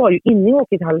mobilen. För det var ju inne i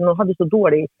hockeyhallen och hade så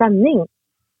dålig sändning.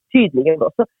 Tydligen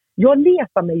då. Så jag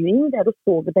letade mig ju in där och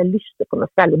såg att det lyste på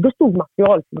något ställe. Då stod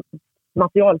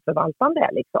materialförvaltaren där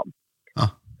liksom.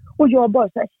 Och jag bara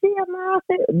så här, tjena,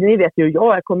 ni vet ju,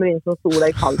 jag kommer in som sola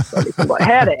i Karlstad, liksom bara,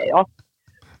 här är jag.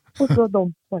 Och så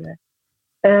de bara,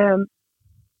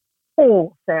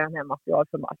 säger den här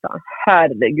materialförvaltaren,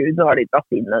 herregud, nu har de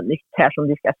dragit in något nytt här som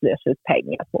de ska slösa ut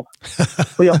pengar på.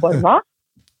 Och jag bara, va?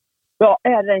 Ja,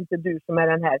 är det inte du som är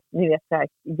den här, ni vet så här,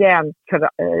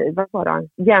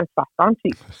 järnsvartan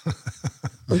typ?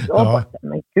 Och jag bara,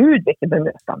 men gud vilket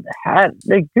bemötande,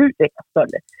 herregud vilka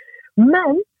stölder.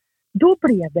 Men då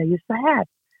blev det ju så här.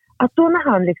 Att då när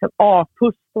han liksom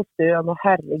pust och stön och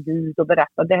herregud och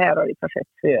berättade det här har de försökt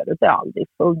förut, det har aldrig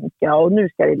funkat och nu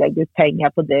ska de lägga ut pengar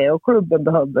på det och klubben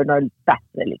behöver något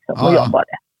bättre liksom. Och jag bara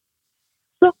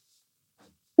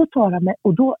så tar han mig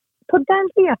och då på den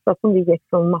resa som vi gick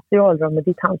från materialrummet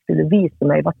dit han skulle visa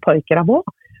mig vad pojkarna var,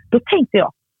 då tänkte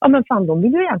jag, ja men fan de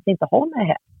vill ju egentligen inte ha mig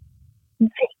här.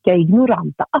 Vilka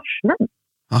ignoranta arslen.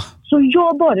 Så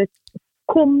jag bara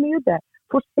kommer ju där.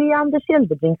 På se Anders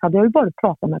Eldebrink hade jag ju bara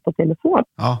pratat med på telefon.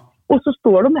 Och så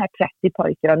står de här 30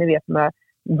 pojkarna, ni vet med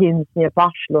jeans ner på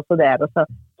arslet och sådär. Och så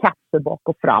katter bak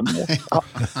och fram.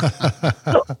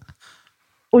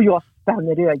 Och jag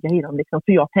spänner ögat i dem liksom.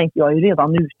 För jag tänkte, jag är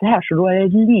redan ute här. Så då är det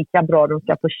lika bra de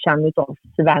ska få känna av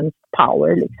svensk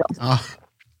power liksom.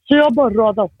 Så jag bara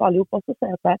radar upp allihopa och så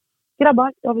säger jag så här.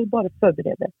 Grabbar, jag vill bara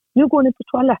förbereda. Nu går ni på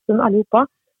toaletten allihopa.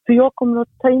 För jag kommer att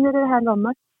ta in i det här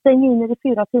rummet. Stäng in er i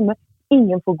 4 timmar.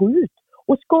 Ingen får gå ut.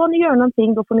 Och ska ni göra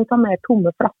någonting då får ni ta med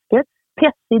tomma flaskor.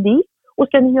 Pess i dit. Och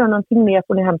ska ni göra någonting mer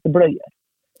får ni hämta blöjor.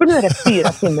 För nu är det 4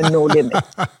 timmar no limit.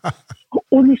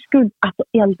 Och ni skulle, alltså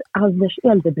Anders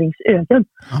Eldebrinks ögon.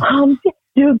 Han vet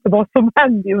ju inte vad som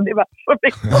hände i universum.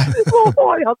 Vad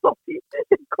har jag sagt?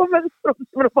 Det kommer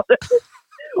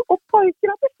och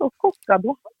pojkarna är så chockade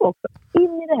och han också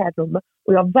in i det här rummet.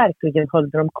 Och jag verkligen höll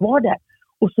dem kvar där.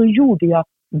 Och så gjorde jag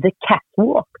the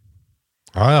catwalk.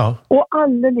 Ja. Och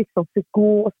alla liksom fick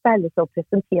gå och ställa sig och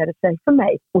presentera sig för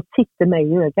mig och titta mig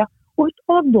i ögat. Och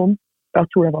utav dem, jag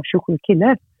tror det var 27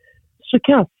 killar, så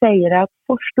kan jag säga att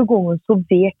första gången så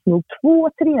vek nog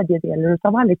 2/3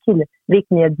 av alla killar vek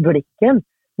ner blicken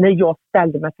när jag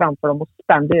ställde mig framför dem och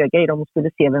spände ögat i dem och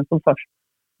skulle se vem som först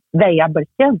väja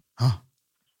blicken.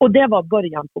 Och det var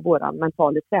början på våran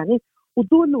mentala träning. Och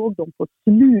då låg de på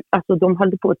alltså de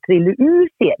höll på att trilla ur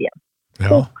serien.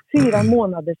 Och 4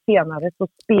 månader senare så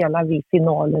spelar vi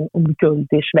finalen om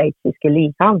guld i schweiziska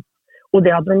ligan. Och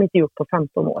det hade de inte gjort på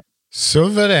 15 år.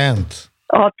 Suveränt!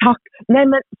 Ja, tack. Nej,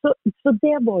 men så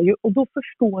det var ju, och då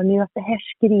förstår ni att det här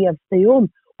skrevs det om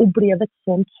och blev ett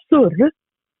sånt surr.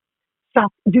 Så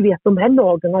att, du vet, de här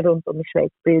lagarna runt om i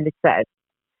Schweiz blev lite så här.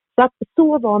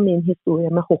 Så var min historia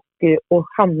med hockey och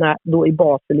hamna då i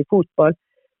Basel i fotboll.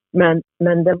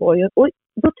 Men det var ju, och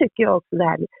då tycker jag också det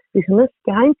här, liksom, man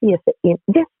ska inte ge sig in,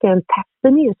 det ska en testa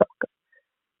nya saker.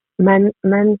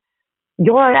 Men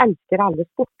jag älskar alla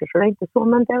sporter så det är inte så,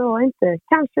 men det var inte,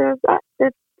 kanske,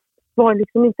 var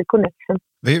liksom inte connection.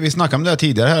 Vi snackade om det här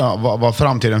tidigare här, vad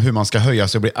framtiden, hur man ska höja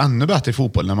sig och bli ännu bättre i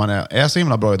fotboll när man är så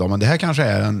himla bra idag. Men det här kanske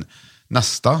är en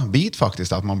nästa bit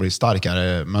faktiskt, att man blir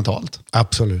starkare mentalt.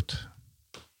 Absolut.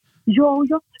 Ja, och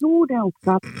jag tror det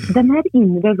också att den här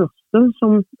inre rösten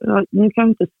som, nu kan jag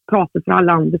inte prata för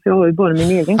alla andra för jag har ju bara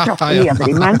min egen kraft att leva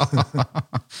i,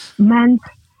 men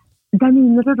den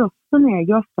inre rösten är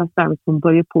ju oftast den som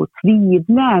börjar på att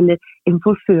tvivla eller en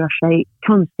får för sig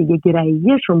konstiga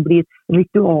grejer som blir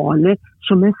ritualer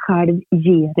som en själv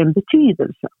ger en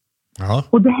betydelse. Ja.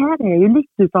 Och det här är ju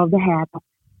lite av det här att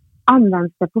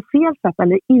används det på fel sätt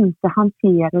eller inte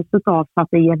hanteras av så att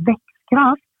det ger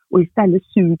växtkraft och istället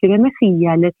suger energi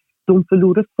eller de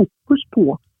förlorar fokus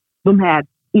på de här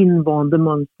invanda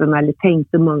mönstren eller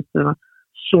tänkta mönstren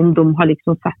som de har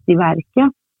liksom satt i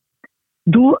verket.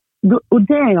 Och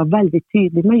det är jag väldigt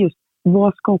tydlig med just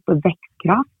vad skapar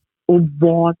växtkraft och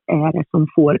vad är det som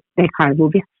får dig själv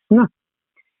att växna.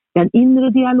 Den inre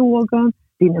dialogen,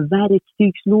 dina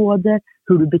verktygslådor,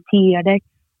 hur du beter dig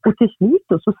och till slut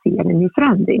då så ser en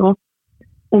förändring. Och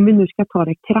om vi nu ska ta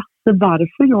det krasst,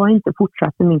 varför jag inte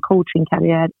fortsätter min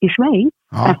coachingkarriär i Schweiz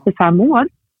efter 5 år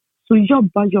så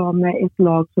jobbar jag med ett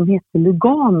lag som heter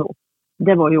Lugano.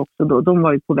 Det var ju också då, de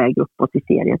var ju på väg uppåt i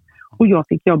serien. Och jag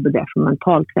fick jobba där som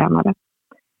mentaltränare.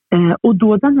 Och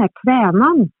då den här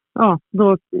tränaren,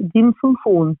 då din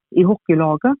funktion i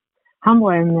hockeylaget, han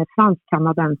var en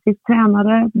fransk-kanadensisk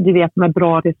tränare, du vet med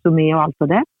bra resumé och allt det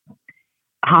där.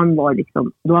 Han var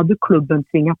liksom, då hade klubben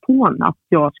tvingat på honom att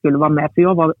jag skulle vara med. För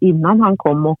jag var innan han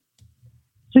kom och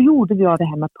så gjorde jag det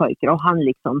här med pojkar och han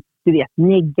liksom, du vet,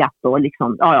 neggat och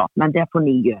liksom, men det får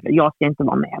ni göra. Jag ska inte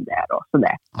vara med där och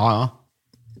sådär. Ja.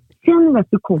 Sen vet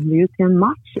du, kom vi ju till en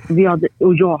match.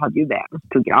 Och jag hade ju världens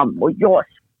program och jag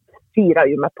firade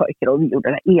ju med pojkar och vi gjorde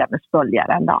det ena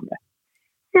spölligare än det andra.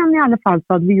 Sen i alla fall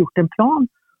så hade vi gjort en plan.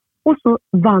 Och så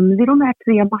vann vi de här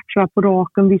 3 matcherna på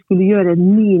raken. Vi skulle göra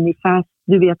en minifest.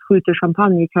 Du vet, skjuter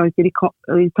champagnekorkar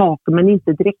i taket men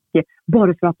inte dricka.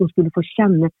 Bara för att de skulle få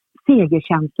känna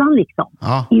segerkänslan liksom.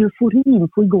 Ja. Euforin,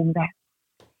 få igång det.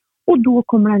 Och då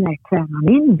kommer den här tränaren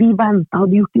in. Vi väntar,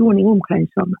 hade gjort i ordning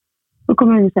omklädningsrummet. Då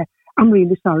kommer han och säger, I'm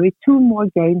really sorry, 2 more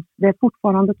games. Det är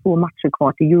fortfarande 2 matcher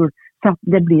kvar till jul. Så att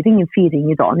det blir ingen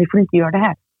firing idag. Ni får inte göra det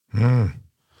här.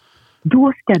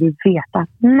 Då ska du veta att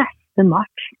nästa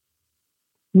match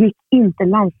gick inte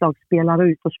landslagsspelare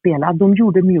ut och spela. De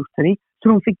gjorde mutiny. Så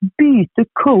de fick byta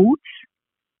coach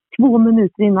 2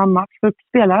 minuter innan match. För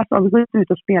spelare så har vi gått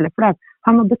ut och spelat för det.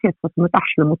 Han har betett sig som ett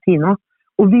arsle mot Tina.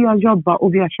 Och vi har jobbat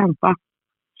och vi har kämpat.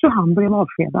 Så han blev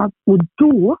avskedad. Och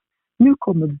då, nu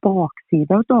kommer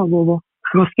baksidan av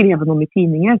vad skrev om i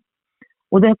tidningen.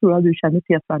 Och det tror jag du känner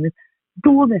till, Svenny.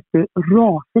 Då vet du,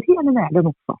 raser hela världen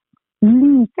också.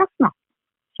 Lika snabbt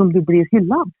som du blir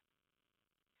hyllad.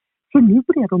 För nu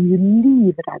blev de ju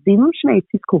livrädda inom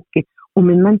schweizisk hockey om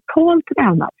en mental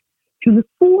tränare kunde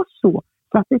få så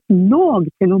att ett lag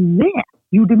till och med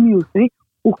gjorde music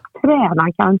och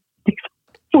tränaren kan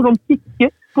få dem tycka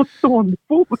på sån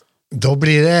fot. Då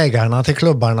blir ägarna till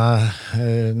klubbarna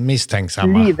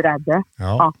misstänksamma. Livrädda,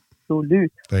 ja.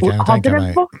 Absolut. Det kan jag tänka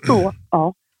mig.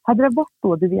 Hade det varit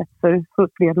då, du vet, för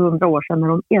flera 100 år sedan när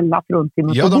de ellat runt i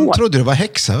Ja, de trodde det var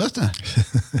häxa, vet du.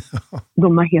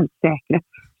 De var helt säkra.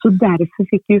 Så därför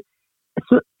fick ju,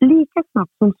 så lika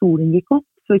snabbt som solen gick upp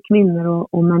för kvinnor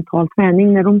och mental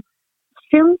träning, när de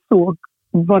sen såg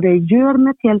vad det gör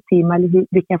med ett helt team eller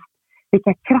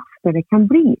vilka krafter det kan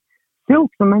bli, så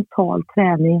också mental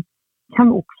träning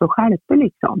kan också skärpa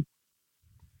liksom.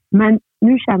 Men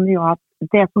nu känner jag att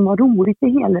det som var roligt i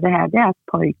hela det här, det är att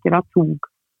pojkarna tog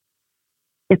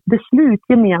ett beslut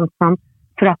gemensamt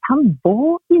för att han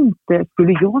var inte,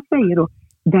 skulle jag säga då,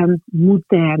 den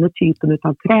moderna typen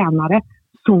av tränare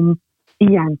som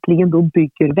egentligen då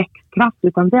bygger växtkraft,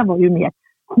 utan det var ju mer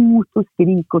hot och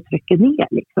skrik och trycka ner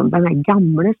liksom, den här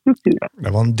gamla strukturen. Det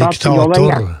var en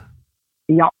diktator.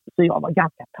 Så jag var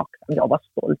ganska tacksam. Jag var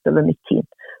stolt över mitt team.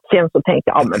 Sen så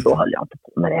tänkte jag, men då höll jag inte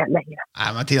på med det här längre. Nej,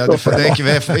 men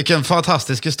Tina, vilken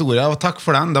fantastisk historia och tack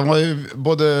för den. Den var ju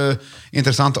både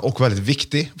intressant och väldigt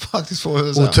viktig faktiskt.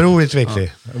 Otroligt viktig.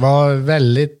 Det var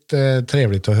väldigt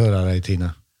trevligt att höra dig, Tina.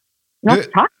 Ja,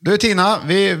 tack. Du Tina,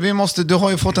 vi måste, du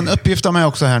har ju fått en uppgift av mig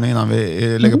också här nu innan vi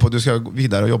lägger på. Du ska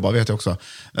vidare och jobba, vet jag också.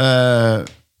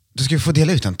 Du ska ju få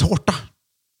dela ut en tårta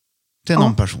till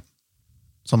någon person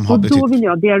som har betytt. Då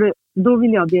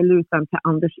vill jag dela ut den till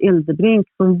Anders Eldebrink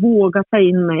som vågar ta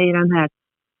in mig i den här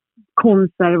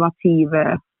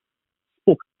konservativa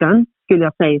sporten, skulle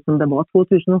jag säga, som det var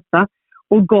 2008,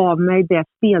 och gav mig det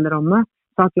spelrummet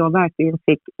så att jag verkligen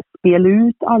fick spela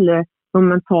ut alla de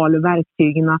mentala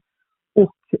verktygen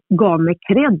och gav mig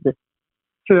cred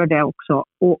för det också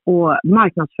och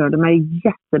marknadsförde mig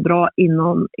jättebra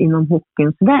inom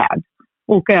hockeyns värld.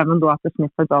 Och även då att det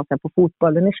smittade av sig på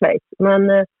fotbollen i Schweiz.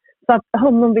 Men så att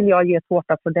honom vill jag ge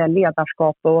tårta för det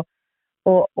ledarskap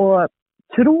och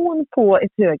tron på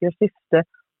ett högre syfte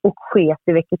och sket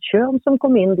i vilket kön som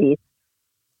kom in dit.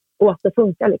 Och att det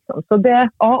funkar liksom. Så det,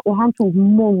 ja, och han tog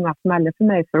många smällar för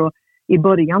mig för att i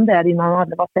början där innan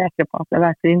alla var säkra på att det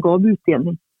verkligen gav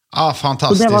utdelning. Ja,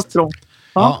 fantastiskt. Så det var strångt.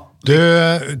 Ja. Du,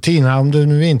 Tina, om du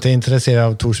nu inte är intresserad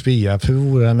av Torsbia,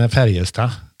 hur vore det med Färjestad?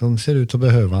 De ser ut att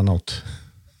behöva något.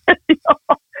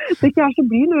 Ja, det kanske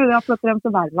blir nu när jag flyttar hem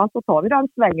till Värmland så tar vi den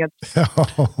svängen. Ja.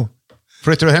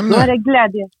 Flyttar du hem nu? Då är det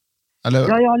glädje. Eller?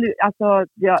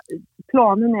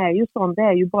 Planen är ju sån, det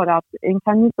är ju bara att en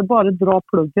kan inte bara dra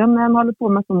pluggen när man håller på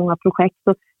med så många projekt.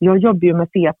 Så jag jobbar ju med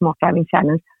Fiat Smart Driving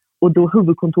Challenge och då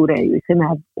huvudkontoret är ju i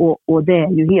Genève och det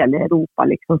är ju hela Europa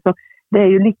liksom. Så det är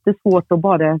ju lite svårt att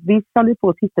bara, vi ska ju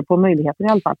på titta på möjligheter i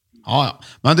alla fall. Ja.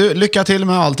 Men du, lycka till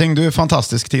med allting. Du är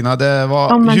fantastisk, Tina. Det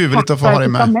var ljuvligt att få ha dig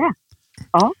med.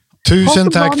 Ja.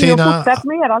 Tusen tack, Tina. Fortsätt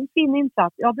med er fin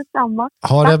insats. Ja, detsamma.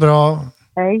 Ha det bra.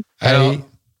 Hej. Hej.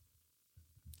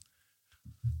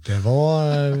 Det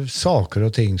var saker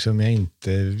och ting som jag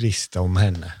inte visste om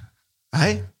henne.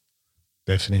 Nej.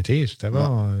 Definitivt. Det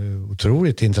var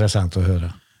otroligt intressant att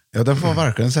höra. Ja, det får jag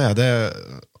verkligen säga. Det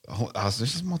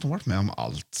känns som att hon varit med om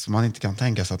allt som man inte kan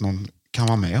tänka sig att någon kan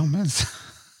vara med om ens.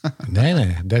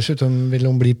 Nej. Dessutom vill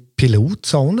hon bli pilot,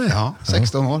 sa hon det. Ja,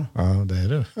 16 år. Ja, det är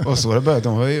det. Och så det började.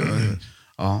 De var ju,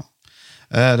 ja.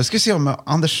 Det ska vi se om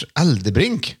Anders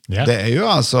Eldebrink. Ja. Det är ju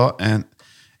alltså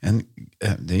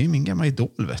det är ju min gamla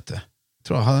idol, vet du.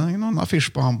 Tror jag hade någon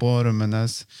affisch på han på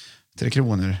Rummenäs 3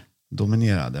 Kronor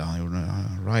dominerade. Han gjorde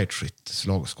right shit,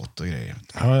 slagskott och grejer.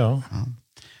 Ja.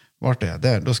 Vart är jag?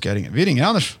 Där, då ska jag ringa. Vi ringer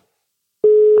Anders.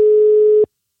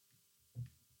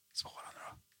 Svara nu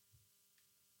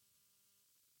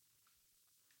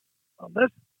då.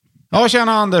 Anders? Ja,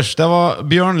 tjena Anders. Det var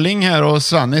Björn Ling här och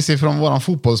Svennis ifrån våran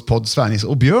fotbollspodd Svennis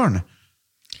och Björn.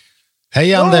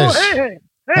 Hej Anders.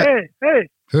 Hej.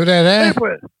 Hur är det? Hej på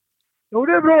er. Jo,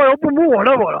 det är bra. Jag håller på att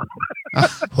måla bara.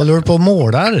 Håller du på och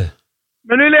målar?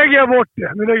 Men nu lägger jag bort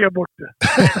det.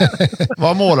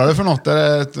 Vad målar du för något?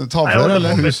 Är det tavlor eller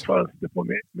hus? Jag håller på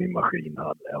min maskin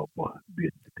hade jag på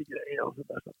bytt lite grejer och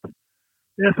sådär. Så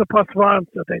det är så pass varmt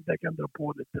så jag tänkte att jag kan dra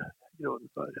på lite grund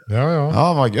för det. Ja.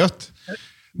 Ja, vad gött.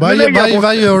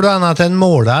 Vad gör du annat än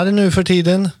målar nu för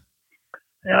tiden?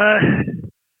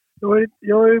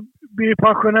 Jag blir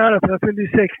pensionär för jag fyllde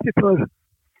 60 för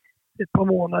ett par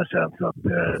månader sedan. Så att,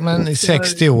 men i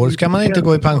 60 år ska man inte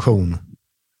gå i pension.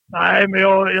 Nej, men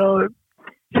jag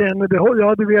känner det.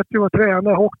 Ja, du vet ju vad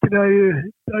tränar. Hockeyn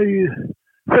är ju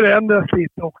förändrats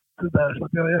lite och sådär. Så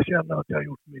att jag känner att jag har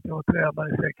gjort mitt. Jag har tränat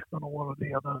i 16 år och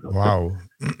ledare. Wow.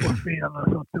 Och spelar.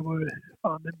 Så att det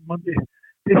var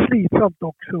det är slitsamt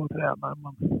också att träna.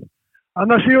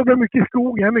 Annars jobbar jag mycket i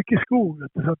skog. Jag är mycket i skog.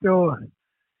 Så att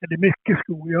det är mycket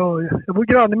skog. Jag bor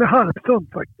granne med Harpsund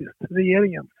faktiskt.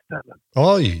 Regeringens ställe.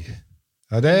 Oj.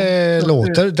 Ja,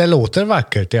 det låter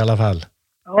vackert i alla fall.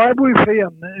 Ja, jag bor i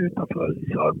Flen utanför i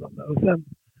Sörmland. Och sen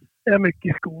är jag mycket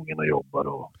i skogen och jobbar.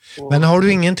 Men har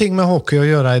du ingenting med hockey att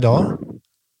göra idag?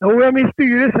 Jo, jag är med i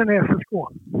styrelsen i SSK.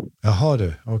 Jaha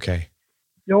du, okej.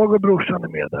 Jag och brorsan är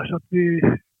med där. Så att vi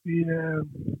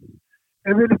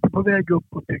är väl lite på väg upp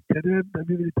och tycker det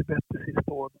blir lite bättre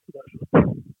sista året.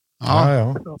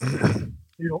 Ja. Så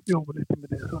jag jobbar lite med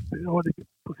det. Så att jag har lite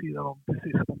på sidan om det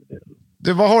sista med det.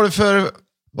 Du, vad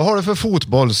har du för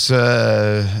fotbolls...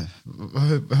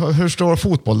 hur står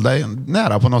fotboll dig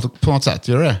nära på något sätt?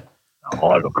 Gör du det?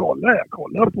 Ja, då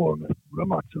kollar på de stora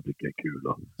matcher och tycker det är kul.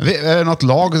 Är det något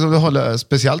lag som du håller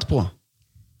speciellt på?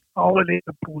 Ja,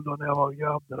 Liverpool då när jag var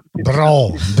grabb.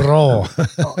 Bra.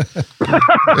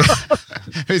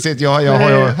 Precis, jag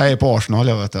är på Arsenal,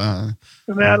 jag vet det.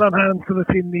 Mellan Hansen och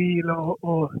Finn Neal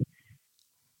och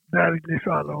Berglis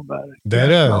och alla de där.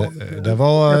 Det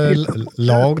var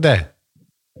lag det.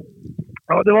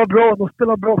 Ja, det var bra. De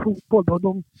spelade bra fotboll. Det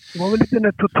var väl lite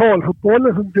den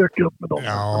totalfotbollen som dök upp med dem.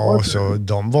 Ja, så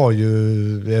de var ju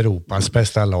Europas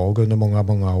bästa lag under många,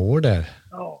 många år där.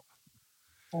 Ja.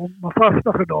 Och man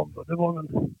fastnade för dem då. Det var väl...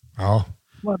 Ja.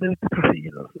 Man hade lite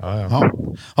profiler.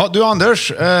 Ja, du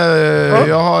Anders,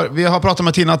 vi har pratat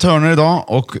med Tina Turner idag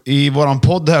och i våran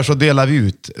podd här så delar vi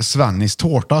ut Svennis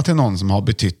tårta till någon som har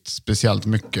betytt speciellt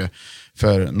mycket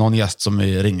för någon gäst som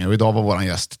vi ringer. Och idag var våran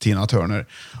gäst Tina Turner.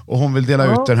 Och hon vill dela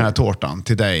ut den här tårtan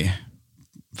till dig.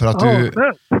 För att du...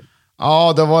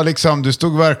 Ja, det var liksom, du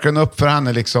stod verkligen upp för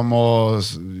henne liksom och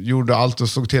gjorde allt och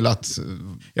såg till att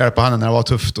hjälpa henne när det var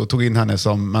tufft och tog in henne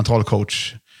som mental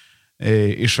coach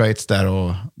i Schweiz där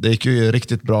och det gick ju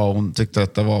riktigt bra och hon tyckte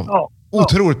att det var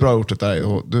otroligt bra gjort det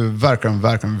där och du verkligen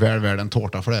väl värd en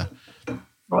tårta för det.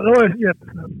 Ja, det var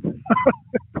jättesnällt.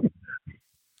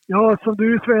 Ja, som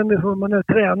du Sven, som man är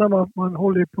tränare, man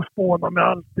håller ju på att spåna med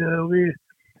allt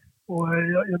och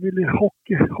jag vill ju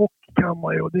hockey kan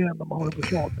man ju och det är när man håller på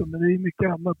att prata, men det är mycket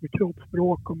annat med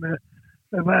kroppsspråk och med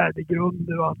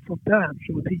värdegrunder och allt sånt där.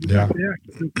 Så tidigare är jag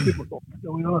jäkligt duktig på sånt.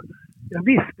 Och jag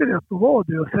visste det att då var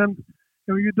det och sen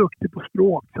jag är ju duktig på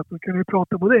språk så att man kan ju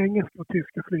prata både engelska och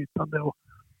tyska flytande och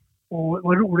det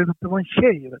var roligt att det var en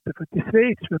tjej, vet du, för att i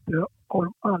Schweiz har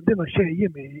de aldrig några tjejer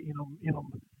med inom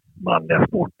manliga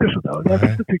sporter sådär. Och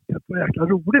därför tyckte jag att det var jäkla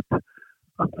roligt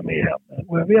att ta med henne.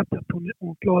 Och jag vet att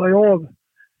hon klarar ju av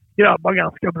grabbar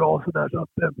ganska bra sådär. Så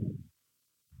att,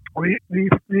 och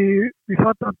vi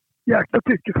fattar jäkla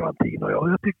tycke för Antin och jag.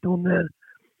 Jag tyckte hon är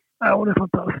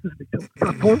fantastisk. Liksom.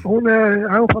 Hon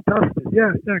är fantastisk.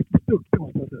 Jäkligt duktig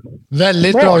måste jag säga.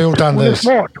 Väldigt smart. Bra gjort, Anders. Hon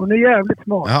är smart. Hon är jävligt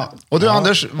smart. Ja. Och du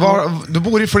Anders, du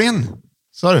bor i Flinn,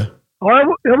 sa du?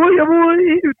 Ja, jag var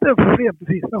utanför Flinn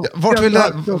precis. Ja.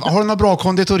 Har du någon bra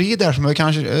konditori där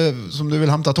som du vill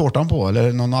hämta tårtan på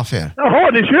eller någon affär?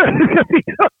 Jaha, det kör du.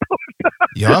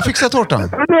 Ja, jag fixar tårtan.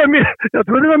 Jag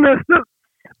tror det var mest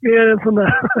mer en sån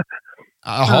där.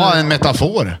 Jaha, en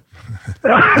metafor.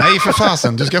 Nej, för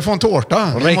fasen. Du ska få en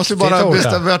tårta. Du måste bara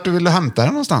bestämma vart du vill hämta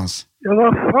den någonstans. Ja,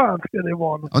 vad fan ska det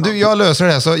vara någonstans? Jag löser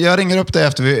det. Så jag ringer upp dig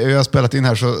efter vi har spelat in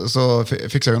här så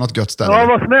fixar jag något gött ställe. Ja,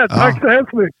 vad snällt. Tack så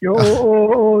hemskt mycket.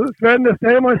 Och Sven,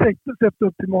 det har man sett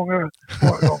upp till många gånger.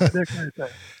 Det kan jag säga.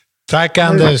 Tack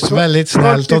Anders. Väldigt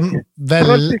snällt.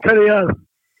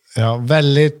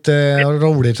 Väldigt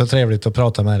roligt och trevligt att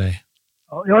prata med dig.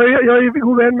 Ja, jag är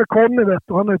god vän med Conny, vet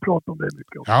du. Han har ju pratat om det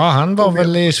mycket också. Ja, han var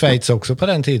väl i Schweiz också på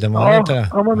den tiden, var han inte det?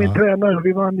 Han var min tränare.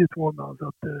 Vi vann ju 2 man. Så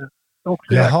att,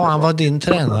 jaha, han var din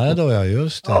tränare då, ja,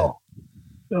 just det. Ja,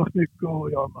 det har mycket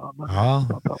att göra med honom. Ja,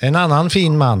 en annan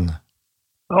fin man.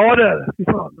 Ja, det är det. Fy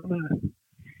fan.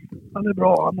 Han är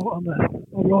bra. Han är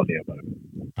bra ledare.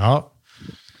 Ja.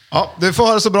 Ja, du får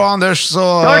ha det så bra Anders.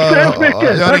 Så, tack så hemskt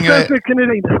mycket. Tack så hemskt mycket ni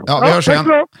ringde. Ja, vi hörs igen.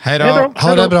 Hej då.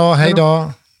 Ha det bra, hej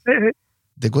då. Hej.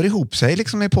 Det går ihop sig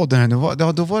liksom i podden här.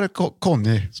 Då var det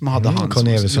Conny som hade hand.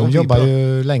 Conny Everson jobbar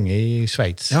ju länge i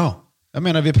Schweiz. Ja, jag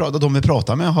menar vi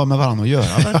pratar med har med varandra att göra.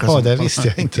 Ja, det visste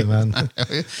jag inte, men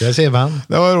det ser man.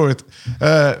 Det var roligt.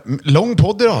 Lång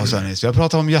podd idag, Svennis. Vi har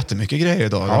pratat om jättemycket grejer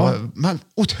idag. Ja. Men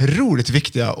otroligt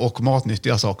viktiga och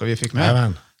matnyttiga saker vi fick med.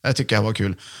 Amen. Det tycker jag var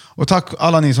kul. Och tack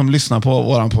alla ni som lyssnar på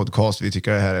våran podcast. Vi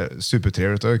tycker det här är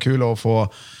supertrevligt och det är kul att få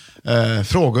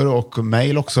frågor och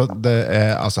mejl också. Det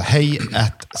är alltså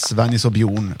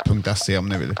hej@svenisobjorn.se om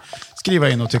ni vill skriva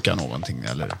in och tycka någonting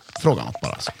eller fråga något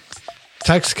bara. Så.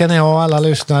 Tack ska ni ha alla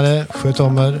lyssnare. Sköt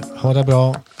om er. Ha det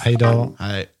bra. Hej då.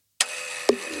 Hej.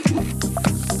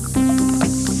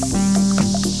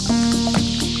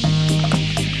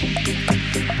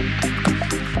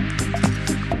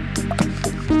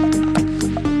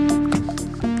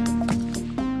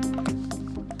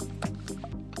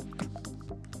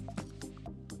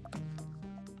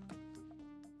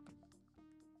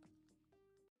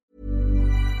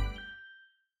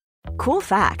 Cool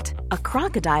fact, a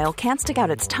crocodile can't stick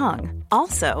out its tongue.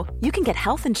 Also, you can get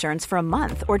health insurance for a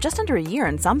month or just under a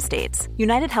year in some states.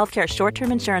 United Healthcare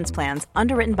short-term insurance plans,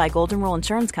 underwritten by Golden Rule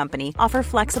Insurance Company, offer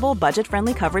flexible,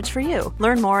 budget-friendly coverage for you.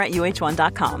 Learn more at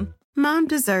uh1.com. Mom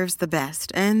deserves the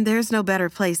best, and there's no better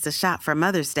place to shop for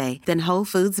Mother's Day than Whole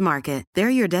Foods Market. They're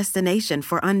your destination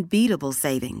for unbeatable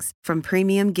savings, from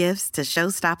premium gifts to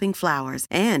show-stopping flowers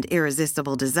and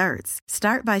irresistible desserts.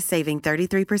 Start by saving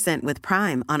 33% with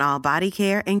Prime on all body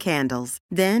care and candles.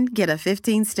 Then get a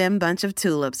 15-stem bunch of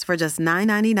tulips for just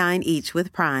 $9.99 each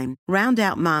with Prime. Round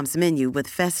out Mom's menu with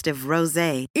festive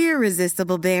rosé,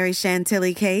 irresistible berry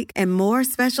chantilly cake, and more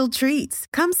special treats.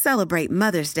 Come celebrate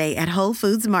Mother's Day at Whole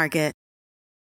Foods Market.